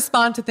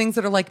respond to things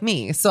that are like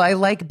me. So I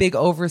like big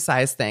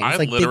oversized things. I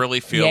like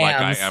literally feel like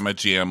I yams. am a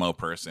GMO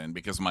person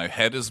because my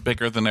head is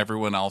bigger than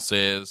everyone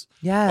else's.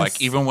 Yes.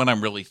 Like even when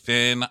I'm really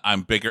thin,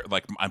 I'm bigger.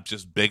 Like I'm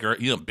just bigger,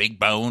 you know, big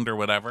boned or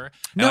whatever. And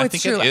No, I it's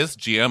think true. it is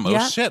GMO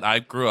Yeah. shit. I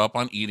grew up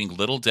on eating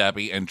Little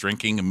Debbie and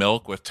drinking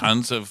milk with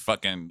tons of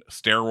fucking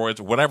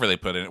steroids or whatever they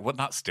put in it. What,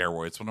 not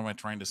steroids. What am I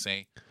trying to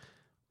say?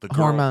 the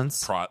girl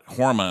hormones.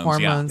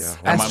 Hormones. Yeah.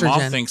 And my mom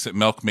Estrogen. thinks that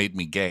milk made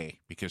me gay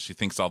because she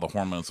thinks all the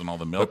hormones and all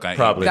the milk I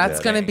Probably eat. That's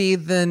did. going to be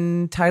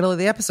the title of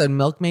the episode.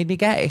 Milk made me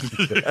gay.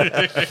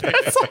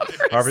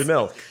 Harvey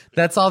Milk.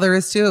 That's all there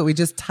is to it. We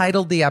just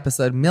titled the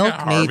episode "Milk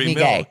Yeah, Made Harvey Me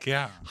Milk, Gay."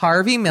 yeah.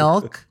 Harvey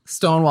Milk,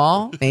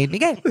 Stonewall made me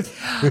gay.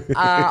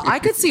 I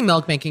could see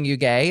milk making you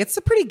gay. It's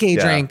a pretty gay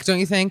Yeah. drink, don't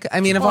you think?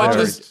 I mean, of Well, all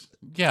Very. the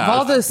Yeah. of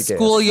all the gayest.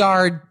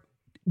 schoolyard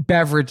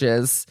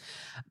beverages,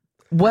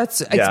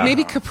 it's Yeah.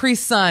 maybe Capri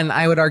Sun.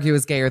 I would argue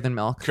is gayer than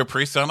milk.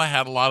 Capri Sun I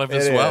had a lot of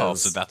as It well.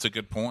 is. So that's a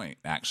good point,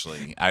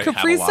 actually. I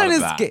Capri had a lot Sun of is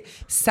that. gay.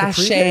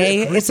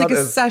 Sachet. Capri It's like Sun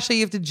a is- sachet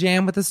you have to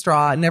jam with a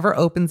straw. It never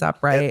opens up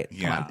right.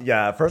 Yeah.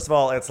 Yeah, first of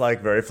all, it's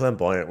like very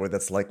flamboyant with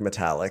its like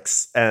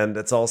metallics, and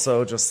it's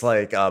also just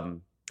like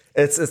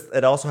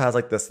it also has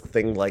like this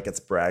thing like it's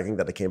bragging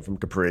that it came from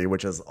Capri,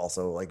 which is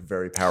also like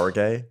very power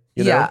gay.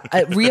 You know?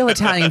 Real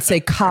Italians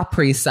say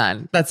Capri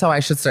Sun. That's how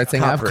I should start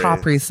saying it. Capri.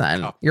 Capri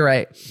Sun. You're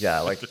right.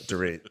 Yeah, like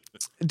Dorit.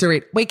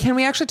 Dorit. Wait, can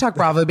we actually talk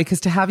Bravo? Because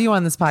to have you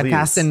on this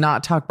podcast Please. and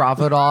not talk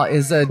Bravo at all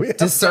is a We have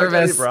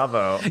disservice. Dr.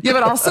 Bravo. Yeah,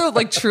 but also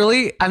like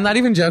truly, I'm not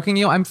even joking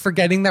you. I'm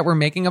forgetting that we're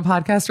making a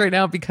podcast right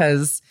now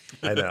because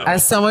I know.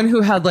 as someone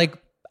who had like,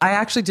 I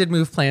actually did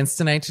move plans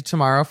tonight to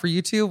tomorrow for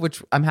you two,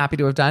 which I'm happy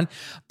to have done.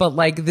 But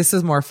like, this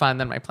is more fun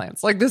than my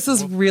plans. Like, this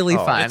is really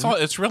fun.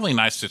 It's really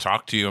nice to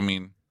talk to you. I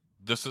mean,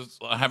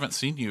 I haven't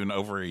seen you in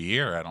over a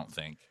year, I don't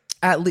think.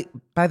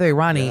 By the way,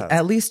 Ronnie, Yeah.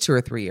 at least 2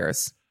 or 3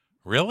 years.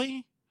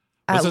 Really?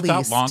 At Was it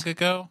least. that long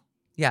ago?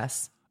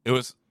 Yes. It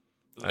was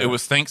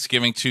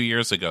Thanksgiving 2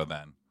 years ago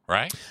then,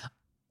 right?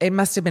 It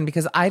must have been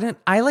because I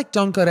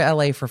don't go to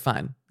LA for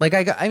fun. Like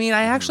I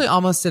actually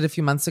almost did a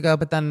few months ago,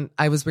 but then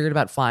I was weird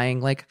about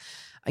flying. Like,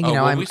 you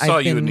know, we saw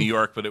you in New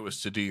York, but it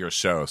was to do your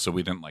show, so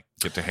we didn't like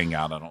get to hang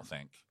out, I don't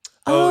think.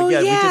 Oh, yeah,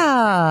 we did-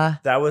 yeah.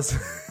 That was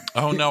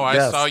Oh no, I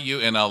Yes. saw you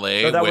in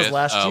LA No, that was with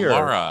last year.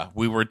 Laura.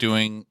 We were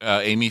doing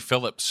Amy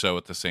Phillips' show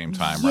at the same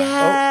time, right?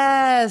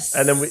 Yes.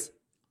 and then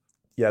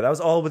that was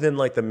all within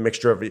like the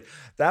mixture of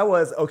that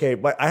was okay,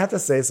 but I have to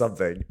say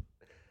something.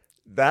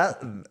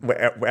 That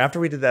after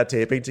we did that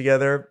taping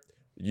together,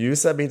 you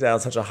set me down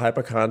such a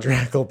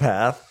hypochondriacal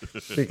path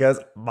because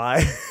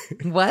my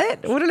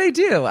What? What did I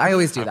do? I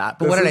always do that.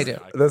 But what did I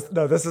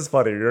do? This is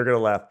funny. You're gonna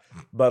laugh,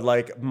 but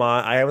like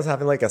I was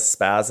having like a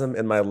spasm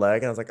in my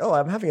leg, and I was like, "Oh,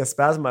 I'm having a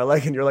spasm in my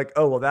leg," and you're like,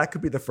 "Oh, well, that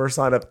could be the first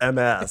sign of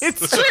MS."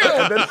 It's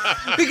true.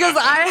 Because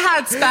I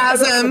had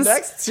spasms. The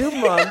next 2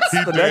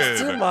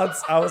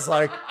 months, I was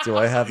like, "Do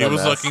I have He MS?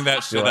 was looking that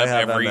Do shit I up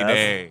have every MS?"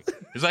 day.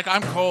 He's like,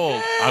 I'm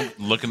cold. I'm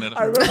looking at it.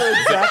 I remember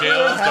exactly chills.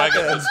 what Do I get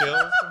the happened.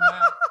 chills from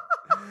that?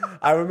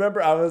 I remember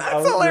we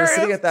were hilarious.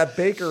 sitting at that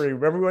bakery.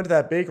 Remember we went to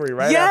that bakery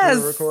right Yes.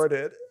 after we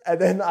recorded, and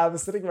then I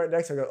was sitting right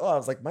next to her. I go, "Oh, I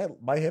was like,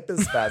 my hip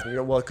is spasming." You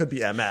go, "Well, it could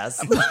be MS."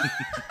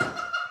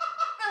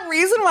 The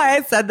reason why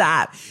I said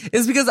that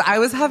is because I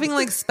was having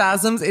like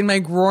spasms in my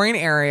groin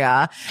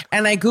area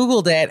and I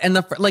Googled it and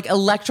the like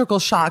electrical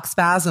shock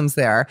spasms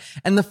there.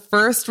 And the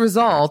first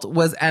result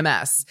was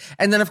MS.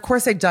 And then of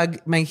course I dug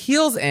my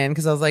heels in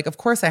because I was like, of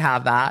course I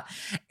have that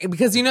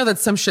because you know that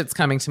some shit's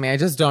coming to me. I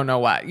just don't know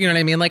what, you know what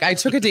I mean? Like I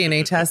took a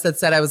DNA test that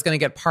said I was going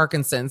to get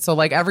Parkinson's. So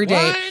like every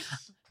day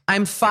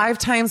I'm 5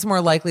 times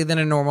more likely than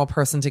a normal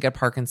person to get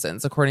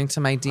Parkinson's, according to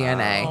my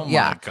DNA. Oh my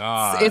yeah.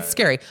 God. It's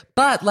scary,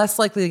 but less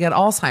likely to get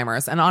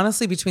Alzheimer's. And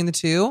honestly, between the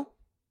two,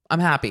 I'm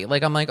happy.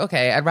 Like, I'm like,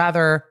 okay, I'd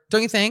rather,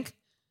 don't you think?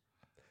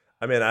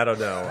 I mean, I don't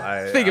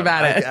know. Think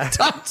about it.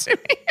 Talk to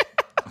me.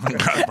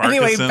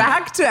 Anyway, Parkinson.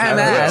 back to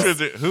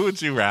MS. Who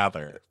would you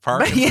rather? But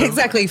Parkinson? yeah,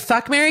 exactly.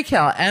 Fuck, marry,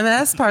 kill.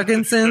 MS,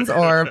 Parkinson's,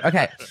 or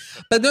okay.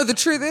 But no, the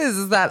truth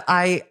is that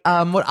I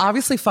would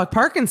obviously fuck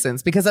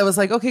Parkinson's because I was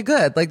like, okay,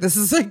 good. Like this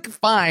is like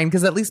fine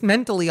because at least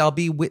mentally I'll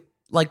be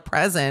like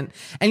present.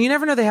 And you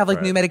never know, they have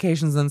like new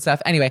medications and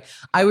stuff. Anyway,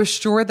 I was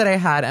sure that I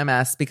had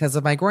MS because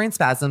of my groin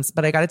spasms,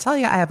 but I got to tell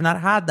you, I have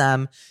not had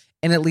them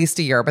in at least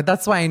a year. But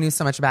that's why I knew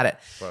so much about it.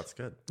 Well, that's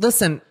good.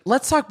 Listen,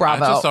 let's talk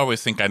Bravo. I just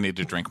always think I need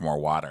to drink more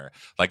water.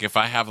 Like if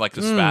I have like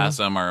a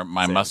spasm or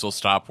my muscles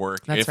stop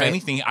work, That's if right.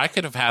 anything, I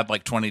could have had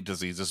like 20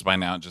 diseases by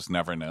now and just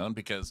never known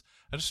because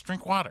I just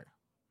drink water.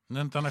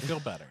 And then I feel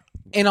better.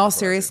 In all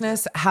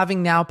seriousness,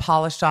 having now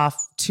polished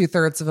off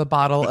 2/3 of a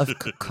bottle of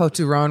Côte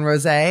du Rhône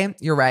Rosé,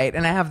 you're right.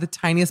 And I have the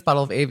tiniest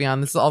bottle of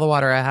Evian. This is all the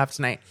water I have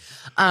tonight.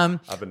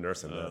 I've been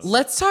nursing this.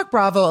 Let's talk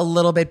Bravo a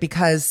little bit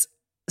because,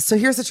 so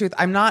here's the truth.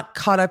 I'm not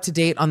caught up to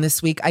date on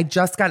this week. I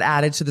just got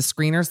added to the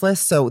screeners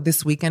list. So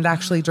this weekend,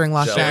 actually, during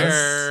Lost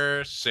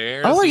Shares.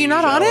 Share. Oh, are you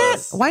not on it?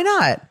 Jealous. Why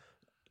not?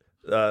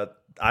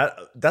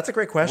 That's a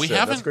great question. We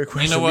haven't. That's a great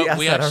question. You know what?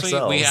 We asked that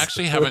We ourselves.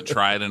 actually haven't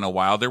tried in a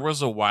while. There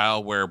was a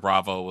while where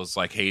Bravo was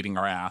like hating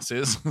our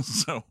asses,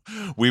 so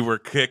we were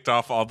kicked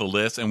off all the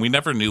lists, and we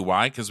never knew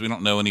why because we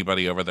don't know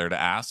anybody over there to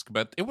ask.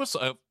 But it was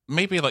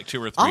maybe like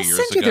 2 or 3 I'll years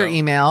send you ago. their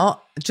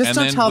email. Just And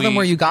don't then tell them we-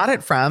 where you got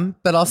it from,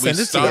 but I'll send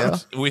it to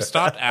you. We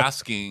stopped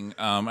asking,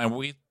 and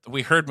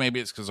we heard maybe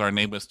it's because our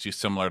name was too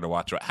similar to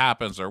Watch What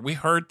Happens, or we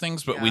heard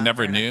things, but we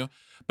never knew.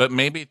 But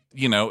maybe,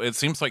 you know, it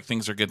seems like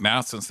things are good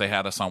now since they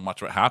had us on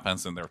Watch What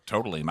Happens, and they're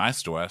totally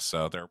nice to us.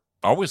 So they're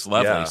Always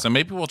lovely. Yeah. So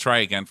maybe we'll try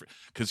again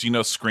because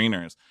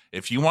screeners.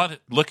 If you want,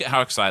 look at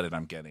how excited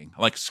I'm getting.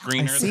 Like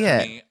screeners, see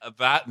it. me,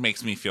 that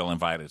makes me feel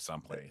invited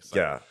someplace. Like,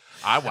 Yeah.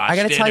 I watched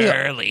gotta tell you,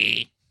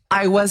 early.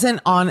 I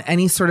wasn't on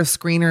any sort of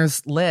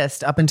screeners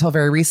list up until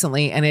very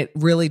recently, and it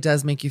really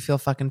does make you feel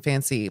fucking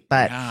fancy.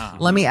 But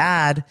let me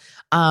add,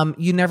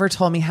 you never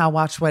told me how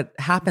Watch What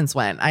Happens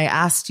went. I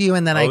asked you,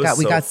 and then we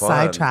got fun.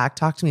 sidetracked.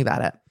 Talk to me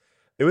about it.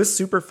 It was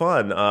super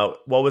fun.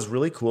 What was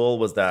really cool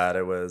was that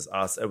it was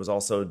us. It was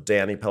also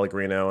Danny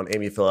Pellegrino and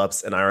Amy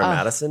Phillips and Ira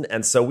Madison.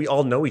 And so we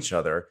all know each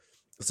other.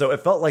 So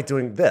it felt like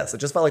doing this. It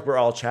just felt like we're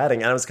all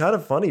chatting. And it was kind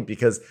of funny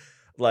because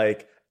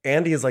like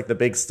Andy is like the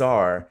big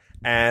star.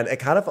 And it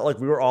kind of felt like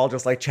we were all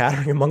just like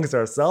chattering amongst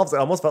ourselves. It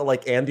almost felt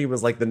like Andy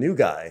was like the new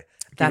guy.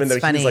 Even though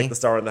funny. he was like the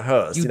star and the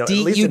host. You at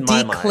least in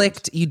my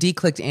mind. You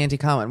declicked Andy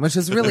Cohen, which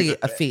is really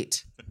a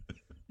feat.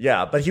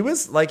 Yeah, but he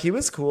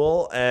was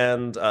cool,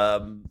 and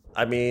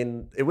I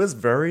mean, it was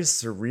very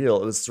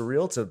surreal. It was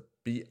surreal to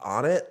be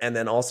on it, and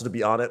then also to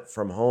be on it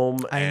from home.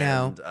 I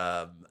know.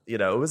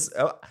 It was.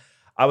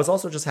 I was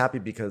also just happy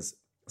because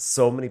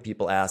so many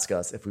people ask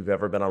us if we've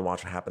ever been on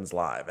Watch What Happens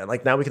Live, and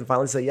like now we can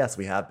finally say yes,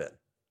 we have been.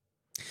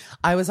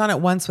 I was on it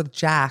once with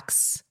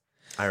Jax.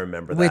 I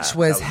remember that, which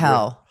was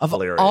hell of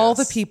hilarious. all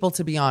the people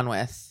to be on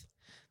with.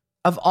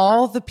 Of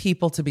all the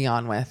people to be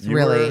on with, you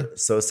really. were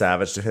so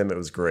savage to him. It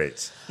was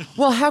great.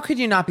 Well, how could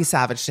you not be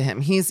savage to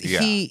him?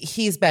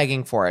 He's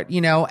begging for it,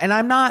 And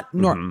I'm not.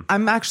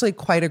 I'm actually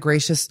quite a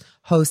gracious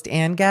host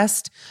and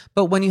guest.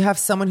 But when you have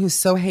someone who's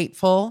so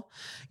hateful,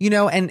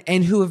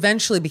 and who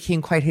eventually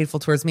became quite hateful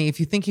towards me.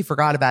 If you think you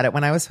forgot about it,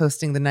 when I was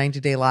hosting the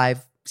 90 Day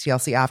Live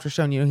TLC after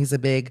show, and he's a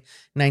big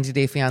 90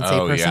 Day Fiance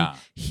person. Yeah.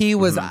 He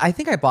was, I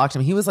think I blocked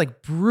him. He was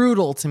like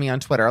brutal to me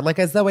on Twitter, like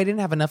as though I didn't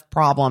have enough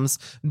problems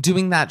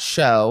doing that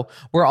show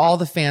where all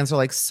the fans are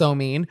like so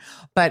mean.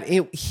 But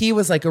he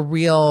was like a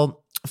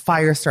real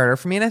fire starter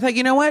for me. And I thought,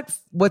 you know what?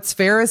 What's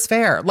fair is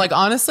fair. Like,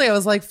 honestly, I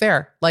was like,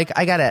 fair. Like,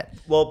 I get it.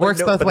 Well,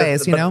 works both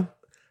ways,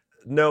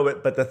 No,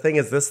 but the thing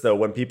is this, though.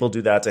 When people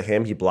do that to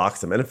him, he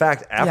blocks them. And in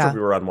fact, after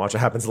we were on Watch What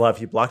Happens Live,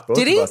 he blocked both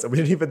of us. And we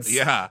didn't even say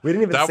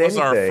anything. That was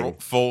our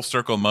full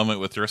circle moment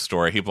with your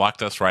story. He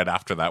blocked us right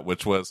after that,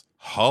 which was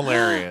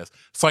hilarious.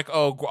 It's like,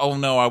 oh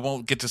no, I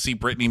won't get to see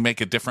Brittany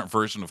make a different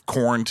version of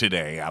Corn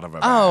today out of a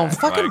bag. Oh,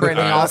 fucking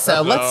Brittany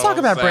also. Let's talk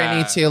about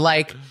Brittany too.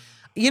 Like,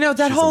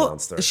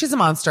 she's a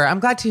monster. I'm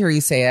glad to hear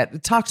you say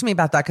it. Talk to me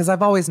about that because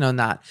I've always known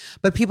that.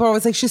 But people are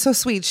always like, she's so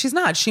sweet. She's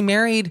not. She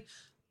married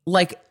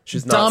like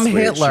she's dumb not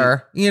sweet.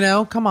 Hitler,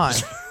 come on.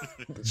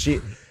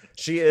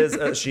 she's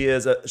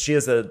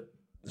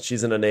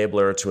an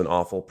enabler to an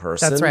awful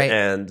person. That's right.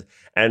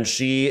 And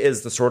she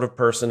is the sort of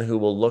person who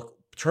will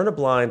turn a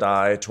blind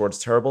eye towards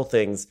terrible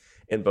things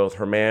in both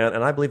her man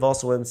and I believe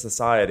also in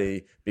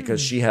society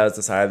because she has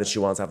decided that she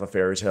wants to have a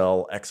fairy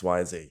tale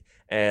XYZ.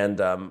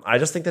 And I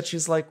just think that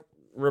she's like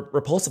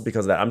repulsive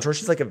because of that. I'm sure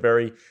she's like a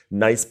very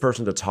nice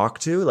person to talk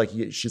to. Like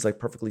she's like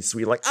perfectly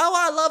sweet. Like, oh,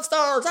 I love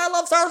stars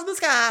in the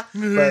sky.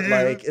 But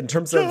like in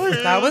terms of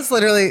that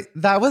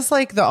was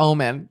like The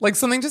Omen. Like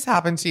something just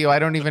happened to you. I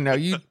don't even know.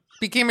 You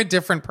became a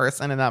different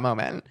person in that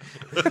moment.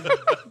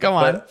 Go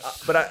on.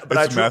 But I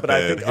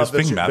think of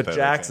the two, but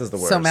Jax is the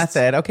worst. So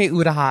method. Okay,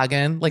 Uta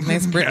Hagen. Like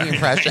nice Britney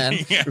impression.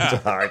 Uta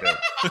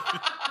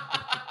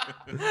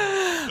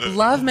Hagen.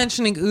 Love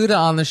mentioning Uta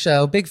on the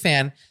show. Big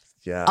fan.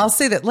 Yeah. I'll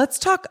say that. Let's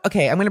talk.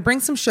 Okay, I'm going to bring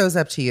some shows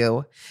up to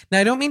you. Now,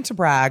 I don't mean to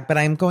brag, but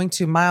I'm going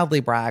to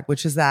mildly brag,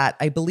 which is that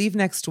I believe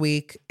next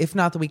week, if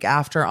not the week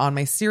after, on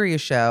my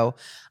Sirius show,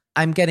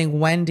 I'm getting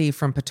Wendy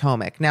from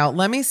Potomac. Now,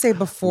 let me say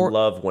before.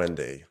 Love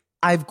Wendy.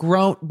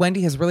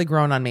 Wendy has really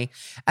grown on me.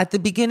 At the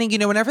beginning,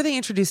 whenever they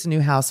introduce a new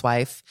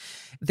housewife,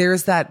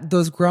 there's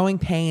those growing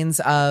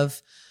pains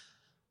of,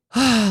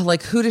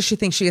 like, who does she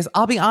think she is?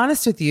 I'll be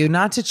honest with you,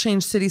 not to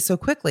change cities so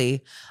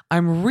quickly.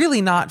 I'm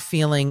really not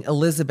feeling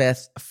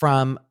Elizabeth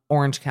from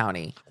Orange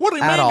County. What do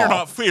you mean you're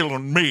not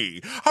feeling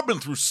me? I've been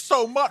through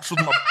so much with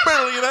my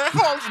billionaire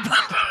husband.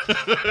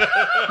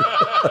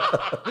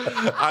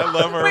 I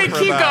love her. Wait,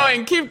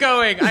 keep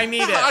going. I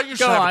need it. I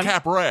used to have a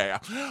cabaret.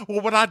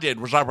 Well, what I did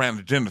was I ran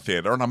the dinner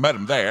theater and I met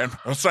him there and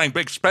I sang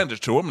big spenders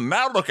to him, and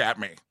now look at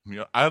me.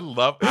 I don't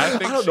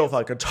know if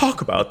I could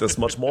talk about this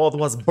much more,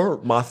 otherwise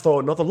burnt my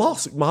throat another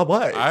lawsuit my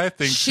way. I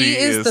think she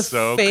is the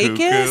so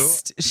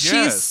fakest. Cuckoo.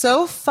 She's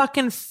so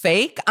fucking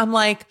fake. I'm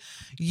like,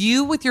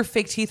 you with your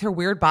fake teeth, her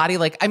weird body.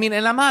 Like, I mean,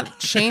 and I'm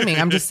not shaming.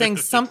 I'm just saying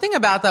something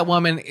about that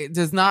woman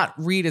does not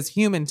read as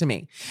human to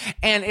me.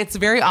 And it's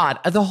very odd.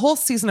 The whole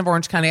season of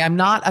Orange County, I'm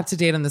not up to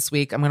date on this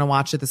week. I'm going to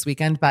watch it this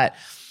weekend. But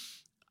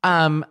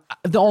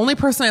the only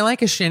person I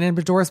like is Shannon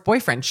Bedora's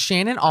boyfriend.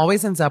 Shannon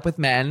always ends up with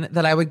men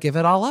that I would give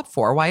it all up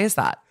for. Why is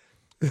that?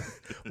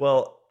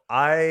 Well,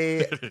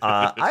 I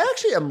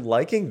actually am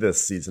liking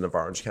this season of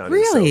Orange County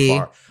really? So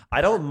far.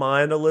 I don't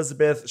mind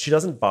Elizabeth. She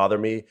doesn't bother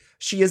me.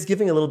 She is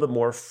giving a little bit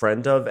more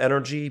friend of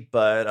energy,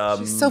 but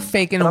she's so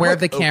fake and aware of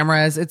the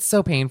cameras. It's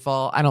so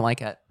painful. I don't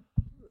like it.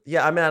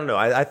 Yeah, I mean, I don't know.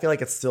 I feel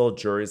like it's still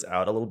jury's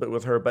out a little bit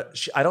with her,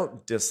 but I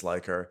don't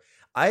dislike her.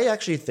 I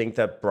actually think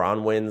that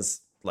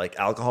Bronwyn's like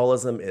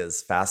alcoholism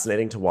is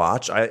fascinating to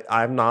watch.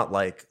 I'm not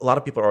like, a lot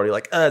of people are already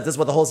like, is this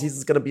what the whole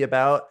season's going to be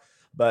about?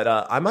 But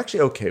I'm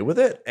actually okay with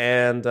it.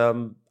 And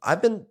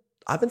I've been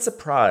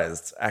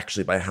surprised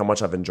actually by how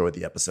much I've enjoyed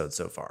the episode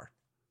so far.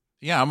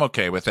 Yeah, I'm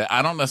okay with it.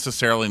 I don't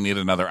necessarily need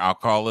another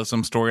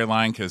alcoholism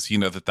storyline because you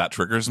know that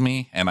triggers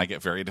me and I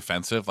get very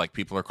defensive. Like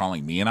people are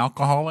calling me an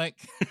alcoholic.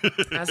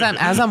 As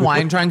I'm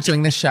wine drunk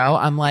doing the show,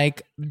 I'm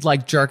like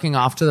jerking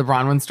off to the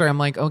Bronwyn story. I'm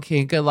like,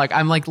 okay, good. Like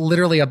I'm like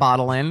literally a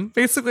bottle in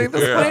basically at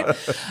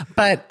this point.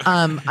 But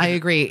I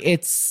agree.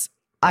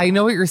 I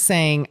know what you're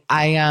saying.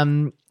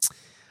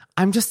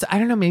 I'm just, I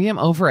don't know, maybe I'm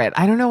over it.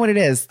 I don't know what it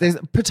is.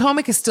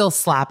 Potomac is still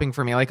slapping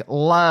for me. Like,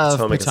 love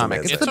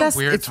Potomac. It's the best. A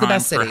weird it's time the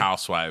best for city.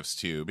 housewives,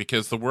 too,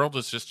 because the world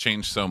has just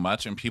changed so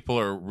much and people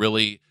are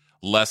really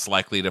less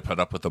likely to put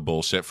up with the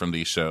bullshit from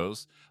these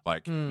shows.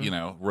 Like, you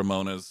know,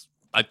 Ramona's,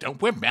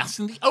 we're masks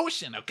in the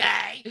ocean,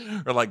 okay?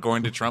 Or like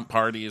going to Trump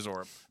parties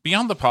or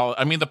beyond the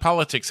the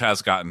politics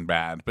has gotten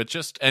bad, but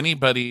just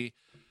anybody.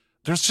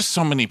 There's just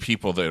so many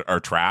people that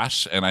are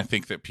trash, and I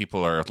think that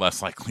people are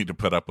less likely to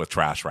put up with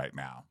trash right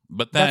now.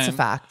 But then, that's a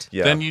fact.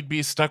 Then you'd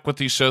be stuck with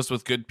these shows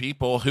with good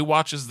people. Who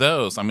watches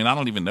those? I mean, I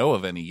don't even know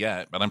of any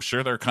yet, but I'm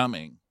sure they're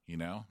coming. You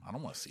know, I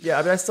don't want to see. Yeah,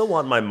 I mean, I still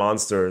want my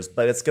monsters,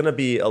 but it's going to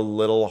be a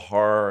little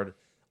hard.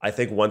 I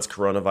think once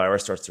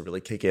coronavirus starts to really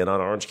kick in on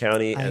Orange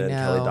County and then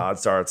Kelly Dodd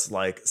starts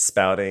like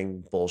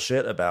spouting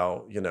bullshit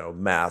about, you know,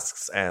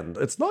 masks and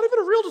it's not even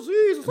a real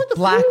disease. It's like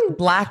the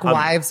Black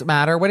Wives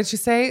Matter. What did she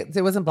say?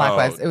 It wasn't Black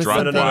Wives. It was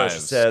Drunk Wives. She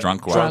said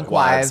Drunk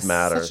Wives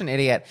Matter. Such an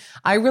idiot.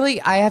 I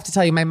have to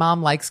tell you, my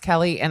mom likes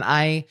Kelly and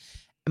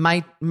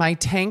my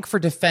tank for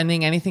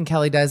defending anything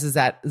Kelly does is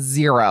at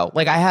 0.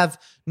 Like I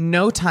have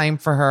no time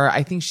for her.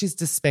 I think she's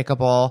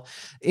despicable.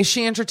 Is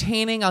she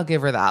entertaining? I'll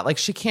give her that. Like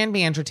she can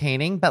be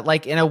entertaining, but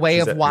like in a way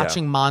of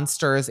watching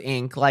Monsters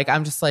Inc. Like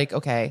I'm just like,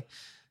 okay,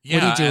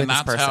 what do you do with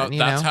this person?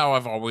 That's how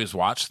I've always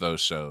watched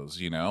those shows.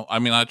 You know, I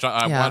mean, I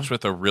watch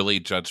with a really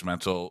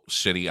judgmental,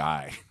 shitty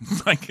eye.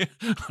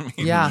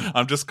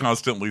 I'm just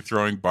constantly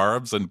throwing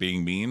barbs and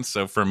being mean.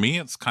 So for me,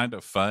 it's kind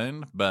of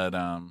fun, but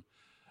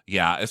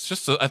yeah, it's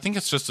just I think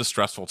it's just a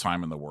stressful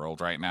time in the world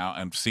right now,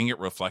 and seeing it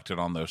reflected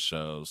on those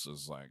shows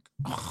is like,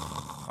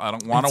 I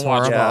don't want to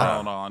watch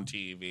Corona on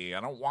TV.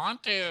 I don't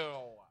want to.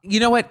 You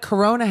know what?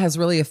 Corona has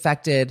really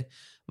affected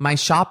my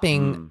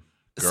shopping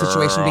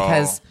situation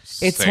because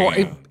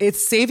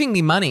it's saving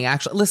me money.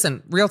 Actually,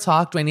 listen, real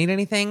talk. Do I need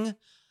anything?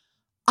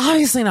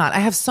 Obviously not. I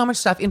have so much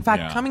stuff. In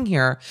fact, coming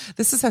here,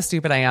 this is how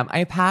stupid I am.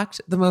 I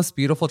packed the most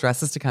beautiful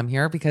dresses to come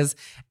here because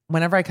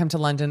whenever I come to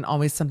London,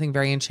 always something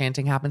very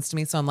enchanting happens to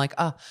me. So I'm like,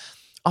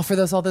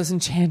 for all those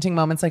enchanting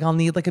moments, like I'll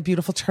need like a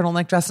beautiful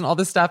turtleneck dress and all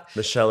this stuff.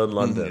 Michelle in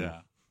London. Yeah.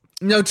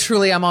 No,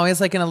 truly, I'm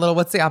always like in a little,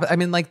 what's the opposite?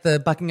 I'm in like the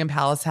Buckingham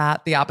Palace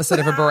hat, the opposite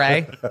of a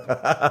beret.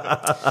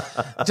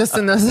 Just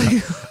in those.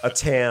 Like, a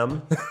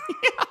tam.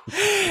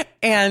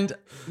 And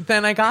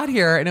then I got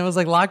here and it was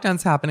like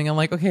lockdown's happening. I'm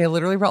like, okay, I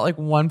literally brought like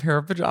one pair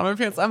of pajama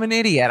pants. I'm an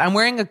idiot. I'm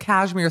wearing a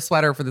cashmere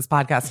sweater for this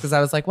podcast because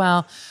I was like,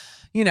 well,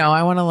 you know,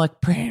 I want to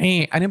look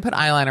pretty. I didn't put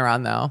eyeliner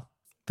on though,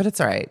 but it's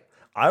all right.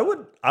 I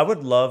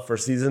would love for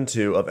season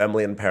 2 of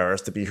Emily in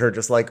Paris to be her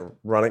just like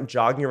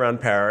jogging around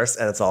Paris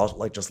and it's all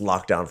like just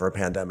locked down for a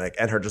pandemic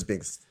and her just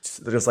being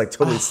just like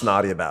totally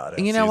snotty about it.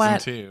 You know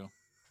what? Season 2.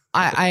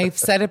 I've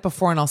said it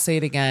before and I'll say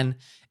it again.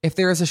 If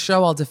there is a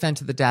show I'll defend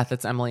to the death,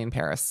 it's Emily in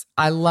Paris.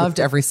 I loved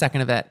every second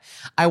of it.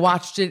 I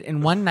watched it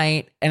in one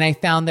night and I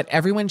found that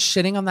everyone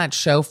shitting on that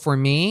show for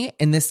me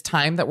in this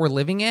time that we're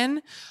living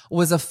in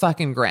was a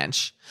fucking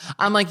Grinch.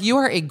 I'm like, you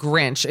are a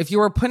Grinch. If you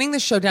were putting the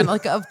show down,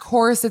 like, of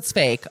course it's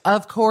fake.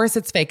 Of course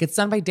it's fake. It's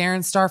done by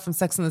Darren Star from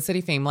Sex and the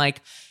City fame.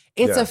 Like,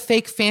 it's a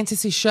fake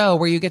fantasy show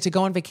where you get to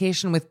go on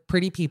vacation with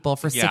pretty people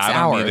for 6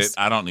 hours.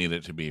 I don't need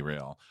it to be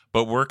real.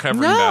 But we're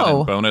covering that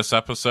in bonus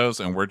episodes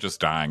and we're just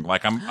dying.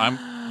 Like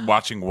I'm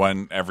watching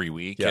one every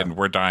week and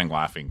we're dying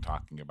laughing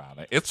talking about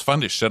it. It's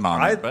fun to shit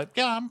on it, but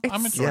I'm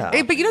enjoying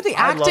it. But you know, the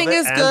acting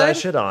is good. And I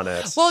shit on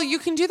it. Well, you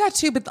can do that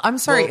too, but I'm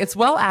sorry, it's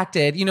well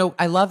acted. You know,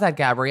 I love that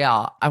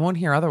Gabrielle. I won't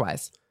hear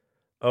otherwise.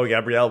 Oh,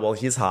 Gabrielle, well,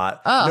 he's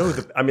hot. No,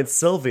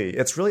 Sylvie.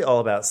 It's really all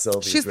about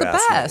Sylvie. She's the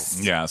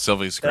best. Yeah,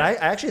 Sylvie's great. And I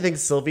actually think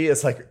Sylvie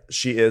is like,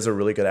 she is a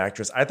really good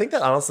actress. I think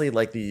that honestly,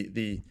 like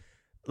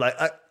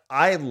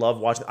I love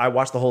watching. I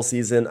watched the whole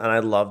season and I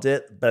loved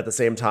it, but at the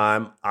same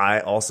time, I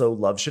also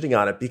love shitting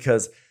on it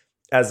because,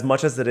 as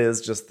much as it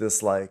is just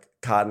this like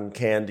cotton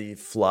candy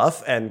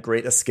fluff and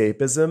great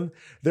escapism,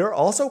 there are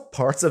also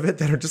parts of it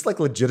that are just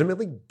like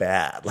legitimately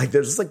bad. Like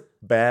there's just like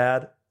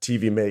bad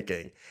TV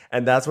making,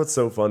 and that's what's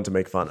so fun to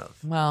make fun of.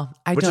 Well,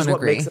 I which don't is what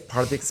agree. Makes it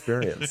part of the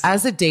experience.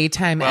 As a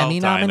daytime Emmy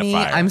nominee,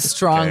 I'm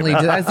strongly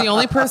as the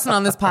only person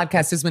on this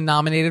podcast who's been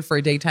nominated for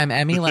a daytime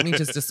Emmy. Let me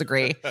just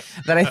disagree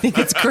that I think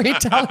it's great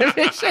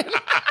television.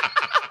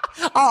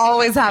 I'll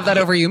always have that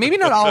over you. Maybe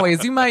not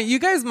always. You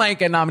guys might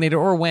get nominated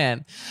or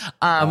win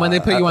when they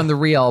put you on The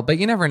Real, but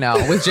you never know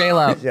with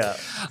J-Lo. Yeah.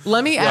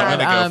 Let me add. I'm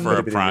gonna go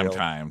for a prime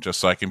time just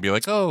so I can be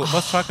like, oh,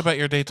 let's talk about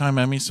your daytime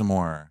Emmy some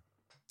more.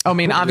 I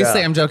mean,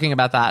 obviously, I'm joking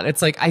about that.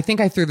 It's like, I think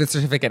I threw the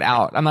certificate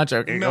out. I'm not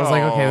joking. I was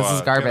like, okay, this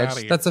is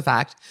garbage. That's a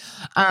fact.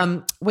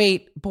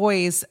 Wait,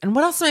 boys. And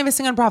what else am I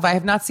missing on Bravo? I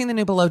have not seen the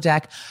new Below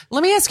Deck.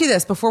 Let me ask you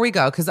this before we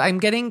go, because I'm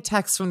getting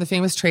texts from the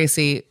famous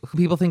Tracy, who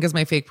people think is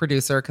my fake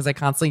producer, because I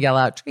constantly yell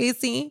out,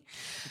 Tracy.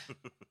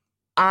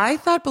 I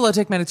thought Below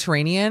Deck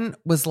Mediterranean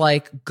was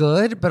like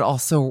good, but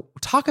also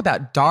talk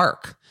about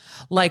dark.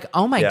 Like,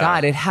 oh my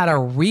God, it had a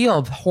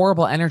real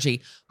horrible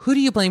energy. Who do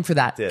you blame for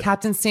that?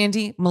 Captain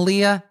Sandy,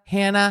 Malia,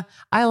 Hannah?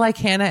 I like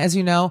Hannah, as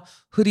you know.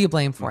 Who do you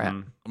blame for it?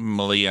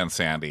 Malia and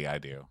Sandy, I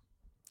do.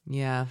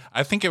 Yeah.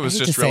 I think it was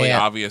just really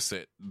obvious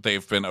that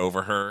they've been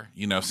over her.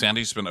 You know,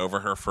 Sandy's been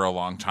over her for a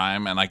long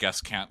time, and I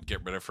guess can't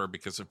get rid of her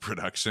because of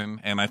production.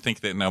 And I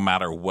think that no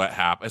matter what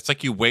happens, it's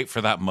like you wait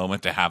for that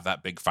moment to have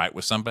that big fight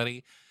with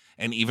somebody.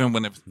 And even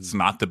when it's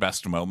not the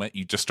best moment,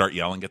 you just start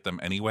yelling at them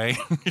anyway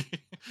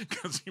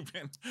because you've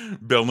been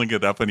building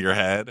it up in your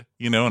head,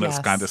 you know, and it's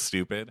kind of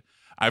stupid.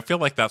 I feel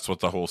like that's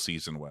what the whole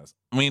season was.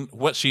 I mean,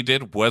 what she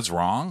did was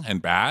wrong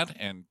and bad.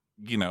 And,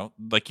 you know,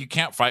 like you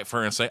can't fight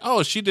for her and say,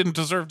 oh, she didn't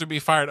deserve to be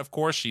fired. Of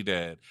course she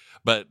did.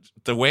 But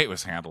the way it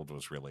was handled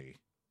was really...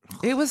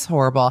 It was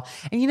horrible.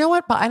 And you know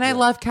what? And I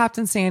love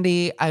Captain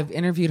Sandy. I've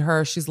interviewed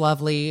her. She's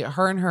lovely.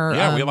 Her and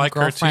her we like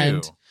girlfriend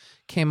her too.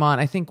 Came on.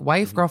 I think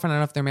wife, girlfriend, I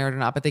don't know if they're married or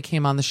not, but they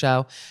came on the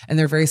show and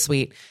they're very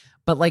sweet.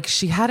 But like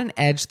she had an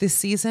edge this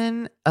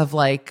season of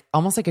like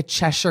almost like a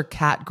Cheshire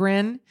cat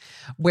grin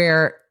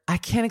where I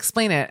can't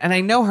explain it. And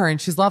I know her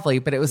and she's lovely,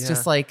 but it was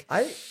just like,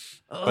 but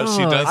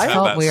she does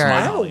have that weird.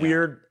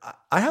 smile.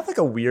 I have like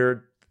a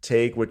weird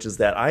take, which is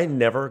that I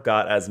never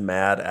got as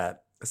mad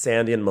at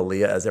Sandy and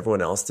Malia as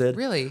everyone else did.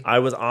 Really? I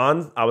was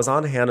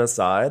on Hannah's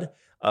side,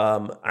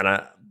 and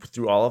I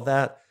through all of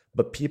that,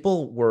 but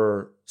people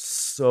were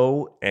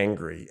so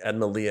angry at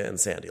Malia and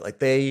Sandy. Like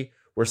they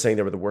were saying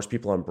they were the worst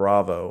people on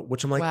Bravo,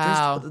 which I'm like,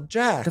 there's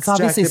Jax. That's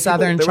obviously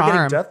Southern charm. They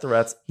were getting death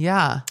threats.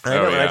 Yeah. I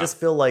know, and I just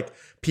feel like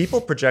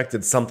people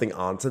projected something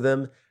onto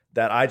them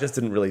that I just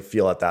didn't really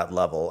feel at that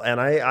level.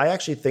 And I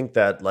actually think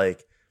that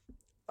like,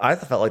 I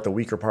felt like the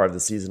weaker part of the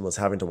season was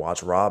having to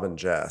watch Rob and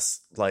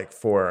Jess like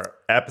for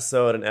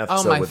episode and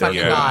episode with their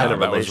kind of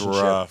relationship.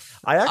 Was rough.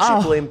 I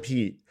actually blame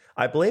Pete.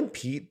 I blame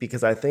Pete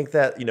because I think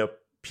that, you know,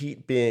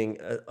 Pete being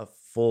a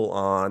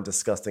full-on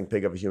disgusting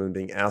pig of a human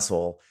being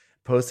asshole,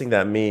 posting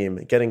that meme,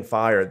 getting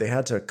fired, they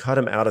had to cut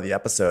him out of the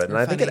episode. And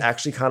I think it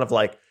actually kind of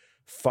like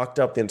fucked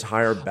up the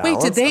entire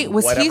balance. Wait,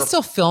 was he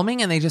still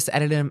filming and they just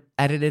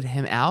edited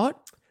him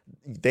out?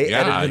 They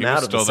edited him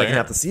out of the second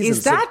half of the season.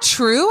 Is that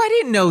true? I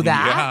didn't know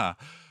that.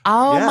 Yeah.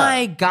 Oh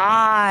my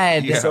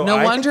God. Yeah. So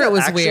no wonder it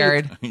was actually,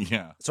 weird.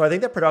 Yeah. So I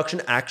think that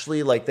production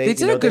actually like they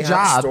did a good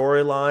job.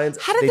 Storylines.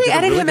 How did they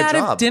edit him out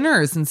of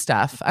dinners and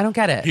stuff? I don't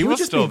get it. He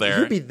was still there.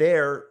 He'd be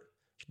there.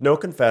 No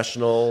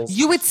confessionals.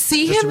 You would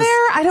see him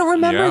there? I don't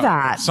remember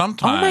that.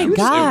 Sometimes. Oh my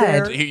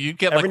God. You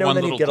get every like now one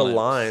and then little you get a glimpse.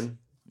 line.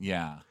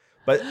 Yeah.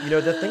 But, you know,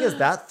 the thing is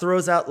that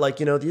throws out, like,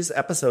 you know, these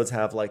episodes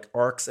have, like,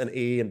 arcs and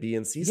A and B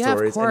and C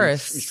stories. Of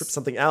course. And you strip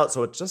something out.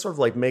 So it just sort of,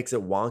 like, makes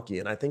it wonky.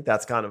 And I think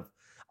that's kind of,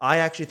 I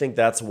actually think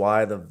that's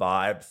why the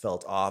vibe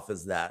felt off,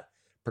 is that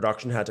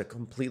production had to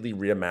completely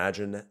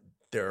reimagine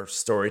their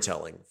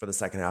storytelling for the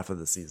second half of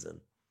the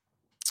season.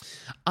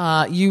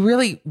 You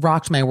really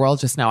rocked my world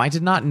just now. I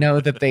did not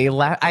know that they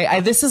left.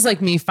 This is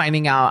like me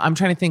finding out. I'm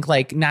trying to think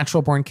like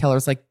Natural Born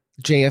Killers, like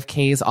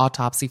JFK's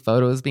autopsy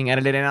photos being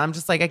edited, and I'm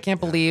just like, I can't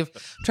believe.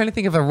 I'm trying to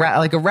think of a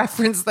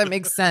reference that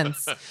makes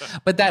sense,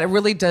 but that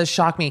really does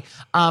shock me.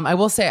 I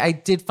will say I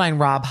did find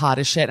Rob hot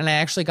as shit, and I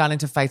actually got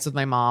into fights with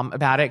my mom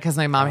about it because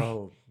my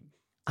mom.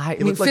 I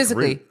mean,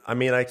 physically.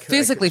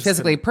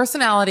 Physically,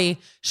 personality.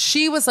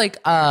 She was like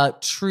a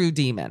true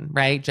demon,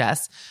 right,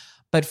 Jess?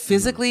 But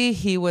physically,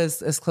 he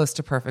was as close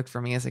to perfect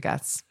for me as it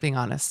gets. Being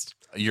honest.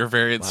 You're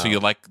very. Wow. So you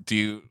like? Do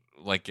you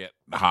like get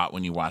hot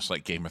when you watch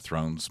like Game of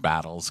Thrones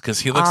battles? Because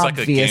he looks like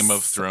a Game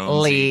of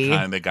Thrones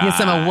kind of guy. Yes,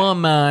 I'm a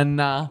woman.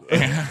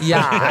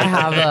 Yeah, I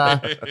have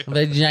a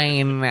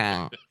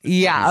vagina.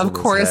 Yeah, of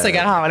course I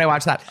get hot when I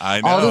watch that.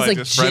 I know. All those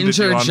like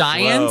ginger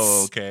giants.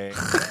 Flow, okay,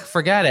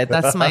 forget it.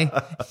 That's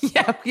my.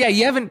 Yeah.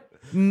 You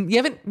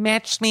haven't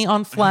matched me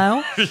on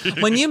Flow.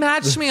 When you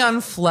match me on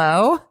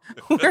Flow,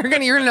 you're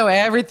gonna know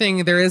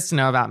everything there is to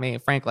know about me.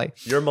 Frankly,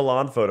 your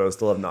Milan photos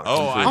still have not.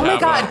 Oh my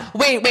God!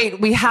 Wait!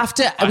 We have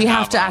to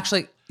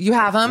actually. You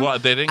have them? Well,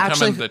 they didn't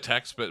come in the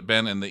text, but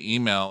Ben, in the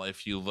email,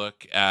 if you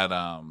look at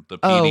the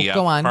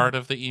PDF part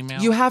of the email,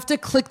 you have to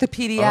click the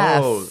PDF.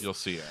 Oh, you'll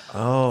see it.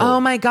 Oh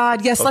my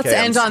God! Yes, let's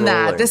end on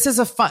that. This is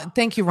a fun.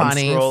 Thank you,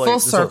 Ronnie.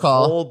 Full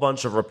circle. A whole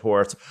bunch of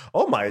reports.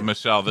 Oh my,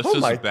 Michelle, this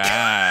is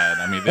bad.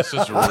 I mean, this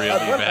is really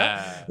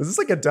bad. Is this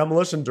like a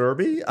demolition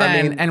derby?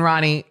 Ben and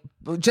Ronnie.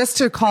 Just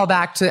to call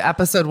back to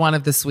episode 1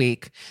 of this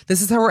week,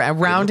 this is how we're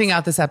rounding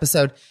out this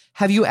episode.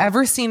 Have you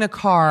ever seen a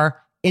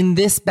car in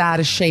this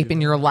bad a shape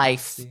in your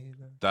life?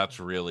 That's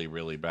really,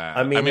 really bad.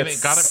 I mean, it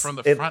got it from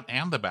the front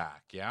and the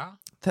back. Yeah.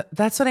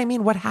 That's what I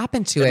mean. What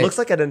happened to it? It looks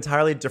like an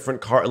entirely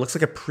different car. It looks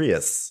like a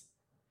Prius.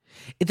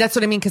 That's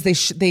what I mean,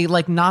 because they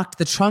like knocked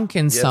the trunk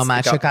in so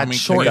much it got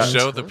short. Can you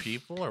show the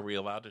people? Are we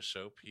allowed to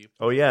show people?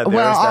 Oh yeah.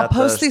 Well, I'll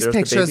post these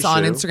pictures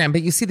on shoe. Instagram,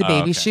 but you see the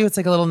baby shoe. It's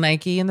like a little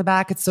Nike in the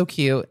back. It's so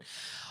cute.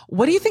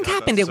 What do you think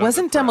happened? It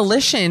wasn't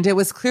demolitioned. It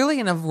was clearly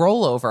in a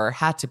rollover.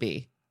 Had to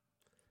be.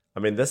 I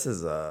mean, this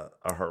is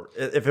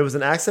if it was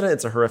an accident,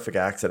 it's a horrific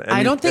accident. And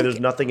I don't think there's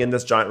nothing in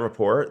this giant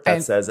report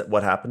that says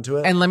what happened to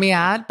it. And let me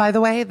add, by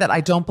the way, that I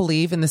don't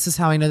believe, and this is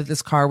how I know that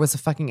this car was a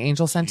fucking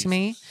angel sent to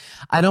me.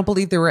 I don't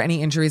believe there were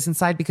any injuries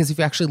inside, because if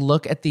you actually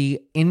look at the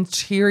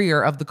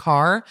interior of the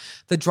car,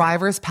 the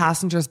driver's,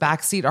 passenger's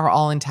backseat are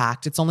all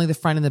intact. It's only the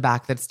front and the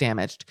back that's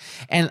damaged.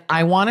 And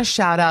I want to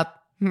shout out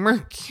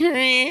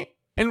Mercury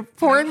and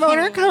Ford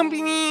Motor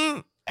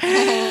Company.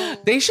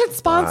 They should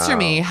sponsor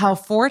me. How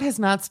Ford has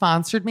not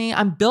sponsored me.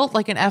 I'm built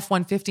like an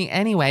F-150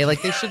 anyway.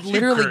 Like, they should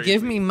literally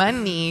give me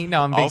money.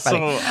 No, I'm being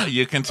funny.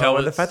 You can tell.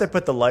 And the fact they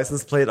put the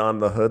license plate on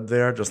the hood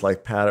there, just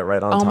like pat it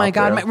right on top. Oh my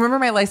God. There. Remember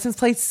my license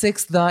plate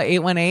 6 the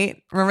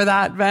 818? Remember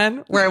that,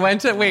 Ben? Where I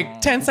went to,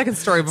 10-second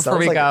story before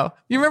we go.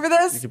 You remember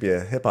this? You could be a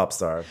hip hop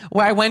star.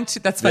 Well, I went to,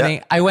 that's funny.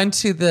 Yeah. I went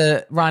to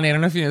the, Ronnie, I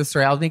don't know if you know the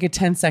story. I'll make it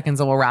 10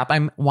 seconds and we'll wrap.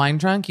 I'm wine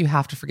drunk. You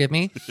have to forgive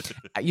me.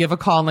 You have a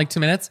call in like 2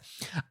 minutes.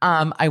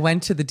 I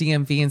went to the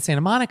DMV in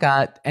Santa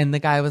Monica, and the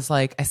guy was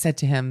like, I said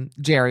to him,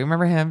 Jerry,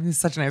 remember him? He's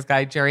such a nice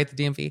guy, Jerry at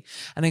the DMV.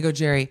 And I go,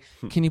 Jerry,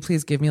 can you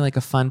please give me like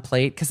a fun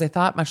plate? Because I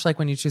thought, much like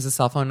when you choose a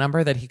cell phone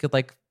number, that he could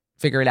like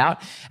figure it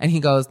out. And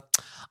he goes,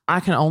 I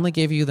can only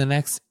give you the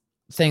next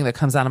thing that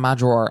comes out of my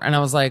drawer. And I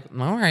was like,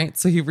 all right.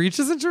 So he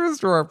reaches into his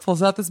drawer,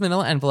 pulls out this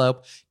manila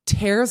envelope,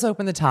 tears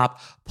open the top,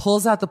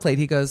 pulls out the plate.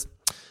 He goes,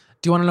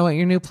 do you want to know what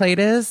your new plate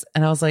is?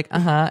 And I was like,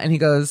 uh-huh. And he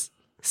goes,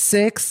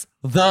 6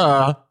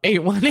 the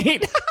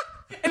 818.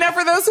 And now,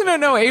 for those who don't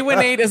know,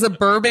 818 is a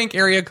Burbank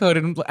area code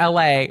in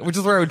LA, which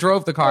is where I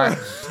drove the car.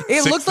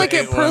 It looked like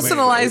a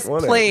personalized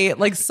plate,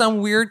 like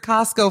some weird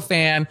Costco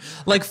fan,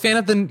 like fan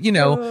of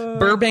the,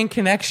 Burbank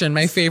Connection,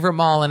 my favorite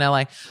mall in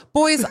LA.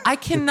 Boys, I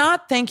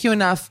cannot thank you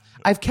enough.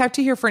 I've kept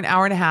you here for an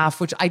hour and a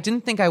half, which I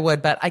didn't think I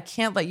would, but I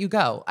can't let you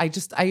go. I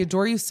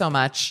adore you so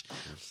much.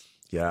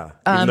 Yeah.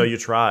 Even though you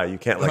try, you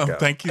can't let go.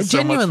 Thank you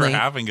so much for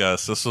having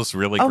us. This was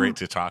really great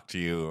to talk to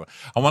you.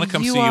 I want to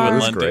come see you in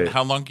London. Great.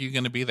 How long are you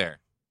going to be there?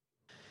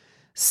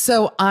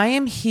 So I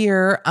am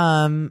here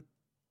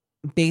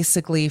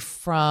basically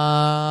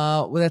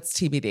from, that's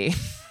TBD.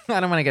 I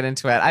don't want to get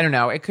into it. I don't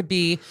know. It could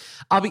be,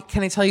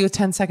 can I tell you a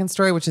 10-second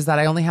story, which is that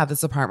I only have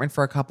this apartment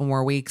for a couple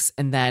more weeks,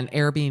 and then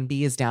Airbnb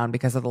is down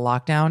because of the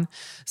lockdown.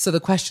 So the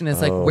question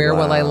is where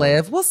will I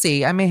live? We'll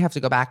see. I may have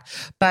to go back.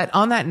 But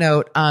on that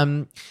note,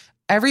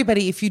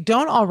 everybody, if you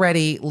don't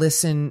already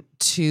listen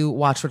to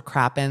Watch What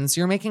Crappens,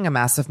 you're making a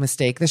massive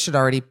mistake. This should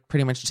already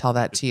pretty much tell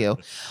that to you.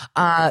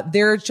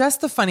 They're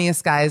just the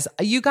funniest guys.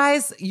 You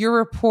guys, your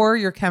rapport,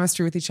 your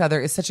chemistry with each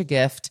other is such a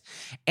gift.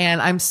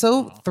 And I'm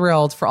so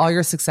thrilled for all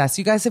your success.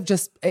 You guys have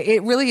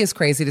it really is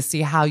crazy to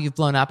see how you've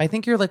blown up. I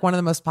think you're like one of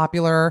the most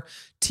popular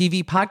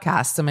TV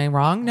podcasts. Am I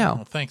wrong? No.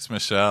 Oh, thanks,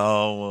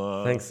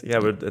 Michelle. Thanks.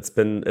 Yeah, but it's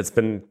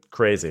been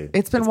crazy.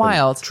 It's been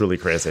wild. Truly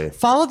crazy.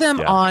 Follow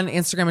them on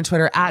Instagram and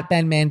Twitter at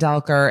Ben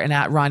Mandelker and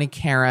at Ronnie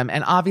Karam.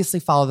 And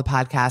obviously follow the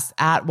podcast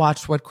at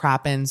Watch What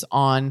Crappens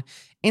on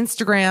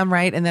Instagram,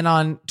 right? And then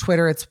on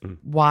Twitter, it's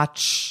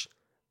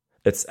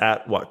It's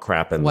at What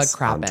Crappens. What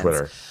Crappens on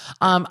Twitter.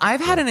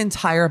 I've had an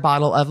entire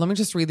bottle of, let me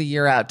just read the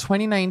year out,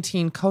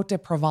 2019 Côte de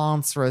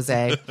Provence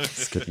Rosé.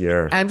 It's a good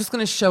year. I'm just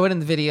going to show it in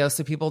the video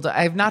so people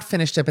I have not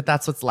finished it, but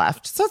that's what's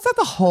left. So it's not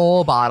the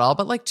whole bottle,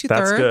 but like 2/3.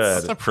 That's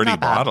good. That's a pretty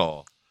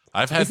bottle.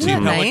 I've had 2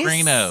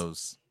 Pellegrinos.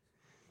 Nice?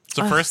 It's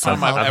the first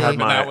time I've ever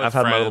been out with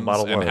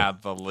friends and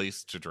had the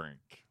least to drink.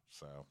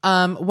 So.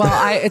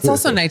 It's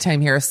also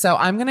nighttime here, so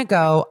I'm going to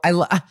go.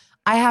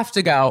 I have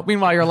to go.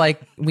 Meanwhile, you're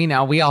like,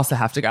 we also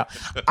have to go.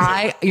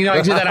 I do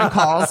that on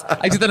calls.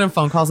 I do that on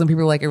phone calls, and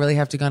people are like, I really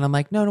have to go. And I'm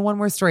like, no, one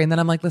more story. And then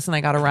I'm like, listen,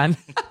 I got to run.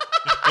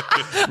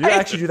 You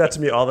actually do that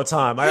to me all the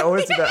time. I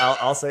always do that.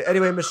 I'll say,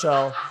 anyway,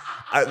 Michelle.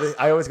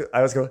 I always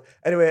go,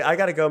 anyway, I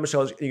got to go,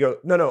 Michelle. You go,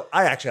 no,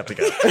 I actually have to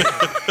go.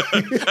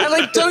 I'm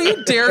like, don't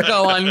you dare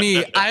go on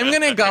me. I'm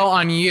going to go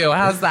on you.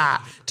 How's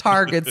that?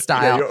 Target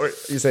style. Yeah,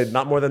 you say,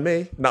 not more than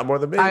me. Not more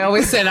than me. I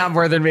always say not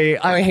more than me.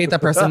 I hate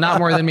that person. Not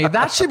more than me.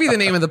 That should be the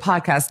name of the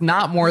podcast.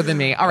 Not more than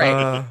me. All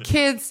right.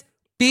 Kids,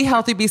 be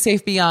healthy, be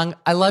safe, be young.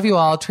 I love you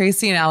all.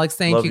 Tracy and Alex,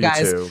 thank you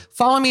guys. Too.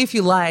 Follow me if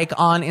you like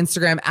on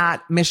Instagram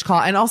at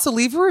Mishcall. And also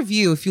leave a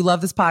review if you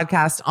love this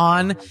podcast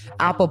on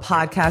Apple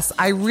Podcasts.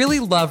 I really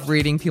love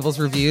reading people's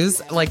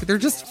reviews. Like, they're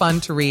just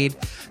fun to read.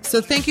 So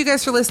thank you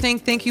guys for listening.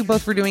 Thank you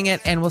both for doing it.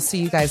 And we'll see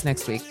you guys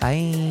next week.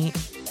 Bye.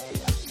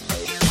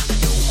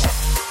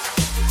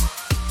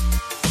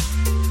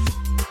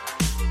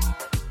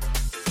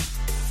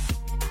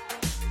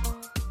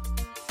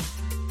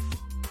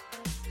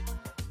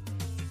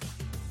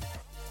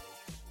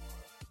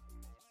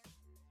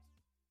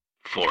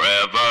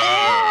 Forever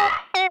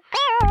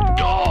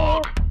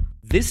Dog.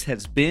 This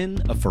has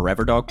been a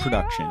Forever Dog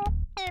production.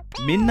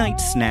 Midnight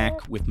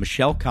Snack with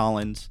Michelle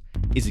Collins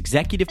is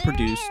executive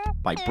produced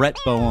by Brett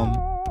Boehm,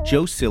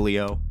 Joe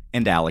Cilio,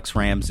 and Alex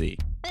Ramsey.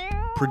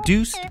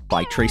 Produced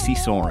by Tracy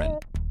Soren.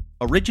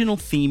 Original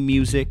theme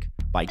music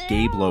by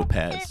Gabe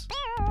Lopez.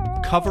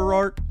 Cover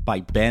art by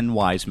Ben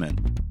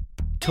Wiseman.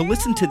 To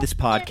listen to this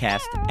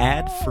podcast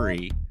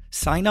ad-free,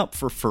 sign up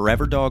for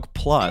Forever Dog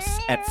Plus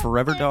at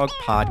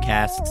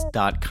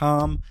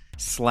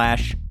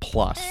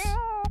foreverdogpodcasts.com/plus.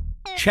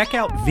 Check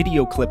out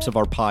video clips of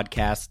our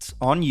podcasts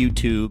on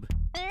YouTube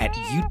at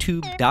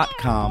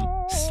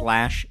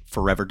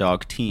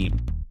youtube.com/foreverdogteam.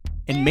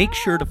 And make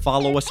sure to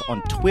follow us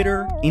on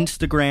Twitter,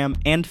 Instagram,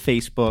 and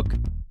Facebook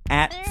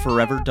at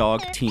Forever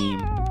Dog Team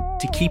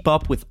to keep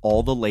up with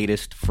all the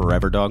latest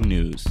Forever Dog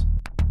news.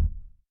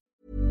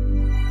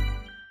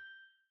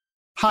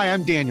 Hi,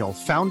 I'm Daniel,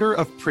 founder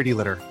of Pretty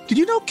Litter. Did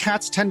you know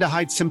cats tend to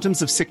hide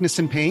symptoms of sickness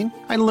and pain?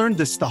 I learned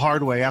this the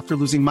hard way after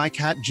losing my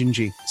cat,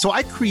 Gingy. So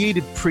I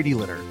created Pretty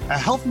Litter, a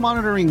health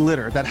monitoring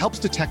litter that helps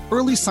detect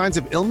early signs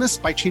of illness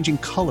by changing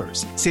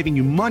colors, saving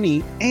you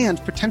money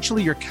and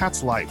potentially your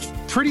cat's life.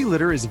 Pretty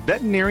Litter is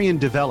veterinarian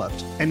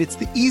developed, and it's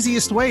the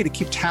easiest way to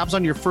keep tabs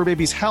on your fur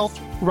baby's health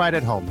right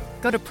at home.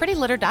 Go to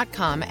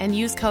prettylitter.com and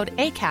use code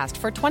ACAST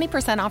for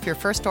 20% off your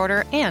first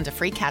order and a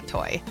free cat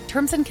toy.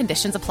 Terms and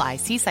conditions apply.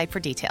 See site for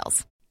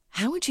details.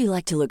 How would you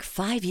like to look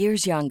 5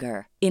 years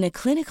younger? In a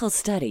clinical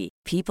study,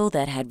 people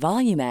that had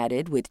volume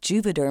added with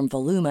Juvederm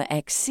Voluma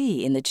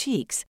XC in the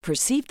cheeks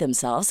perceived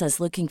themselves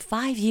as looking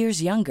 5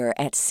 years younger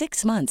at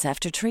 6 months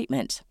after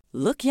treatment.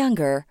 Look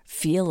younger,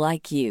 feel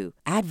like you.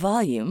 Add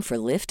volume for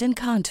lift and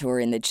contour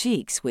in the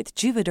cheeks with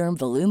Juvederm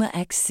Voluma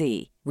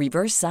XC.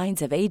 Reverse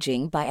signs of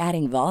aging by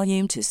adding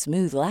volume to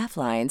smooth laugh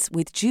lines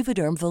with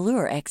Juvederm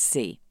Volure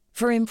XC.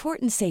 For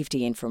important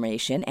safety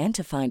information and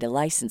to find a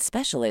licensed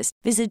specialist,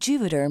 visit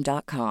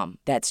Juvederm.com.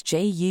 That's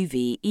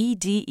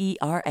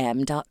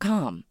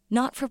JUVEDERM.com.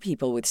 Not for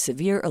people with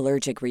severe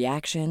allergic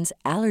reactions,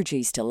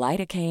 allergies to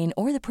lidocaine,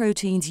 or the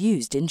proteins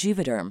used in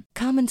Juvederm.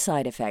 Common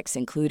side effects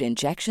include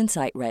injection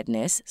site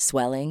redness,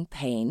 swelling,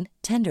 pain,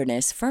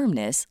 tenderness,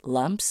 firmness,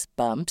 lumps,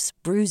 bumps,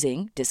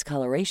 bruising,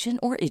 discoloration,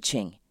 or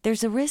itching.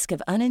 There's a risk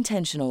of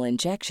unintentional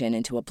injection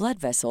into a blood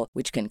vessel,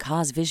 which can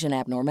cause vision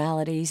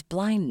abnormalities,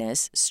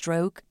 blindness,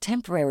 stroke,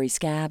 temporary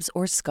scabs,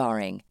 or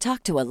scarring.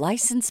 Talk to a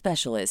licensed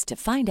specialist to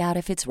find out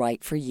if it's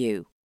right for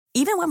you.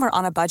 Even when we're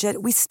on a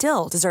budget, we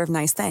still deserve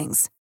nice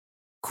things.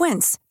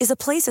 Quince is a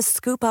place to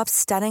scoop up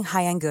stunning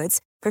high-end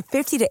goods for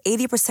 50 to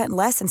 80%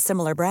 less than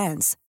similar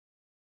brands.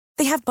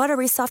 They have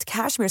buttery soft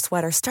cashmere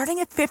sweaters starting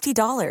at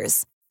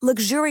 $50,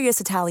 luxurious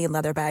Italian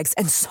leather bags,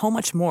 and so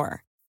much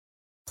more.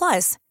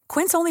 Plus,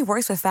 Quince only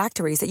works with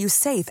factories that use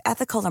safe,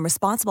 ethical, and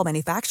responsible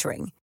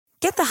manufacturing.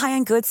 Get the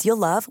high-end goods you'll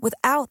love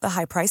without the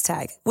high price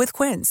tag with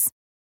Quince.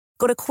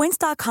 Go to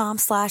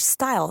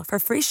quince.com/style for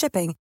free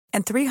shipping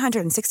and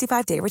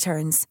 365-day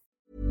returns.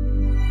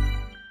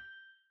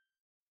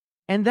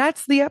 And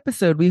that's the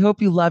episode. We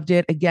hope you loved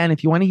it. Again,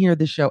 if you want to hear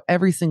the show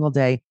every single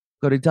day,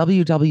 go to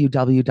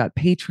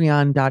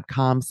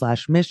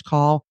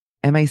www.patreon.com/mishcall,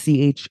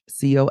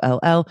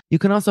 MICHCOLL. You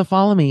can also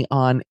follow me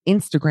on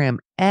Instagram,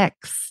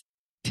 X,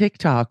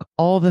 TikTok,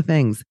 all the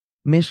things.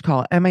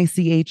 Mishcall,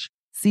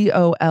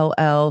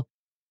 MICHCOLL.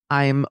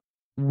 I'm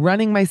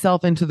running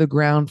myself into the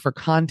ground for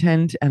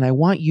content, and I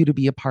want you to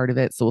be a part of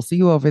it. So we'll see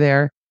you over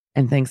there.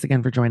 And thanks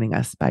again for joining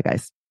us. Bye,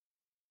 guys.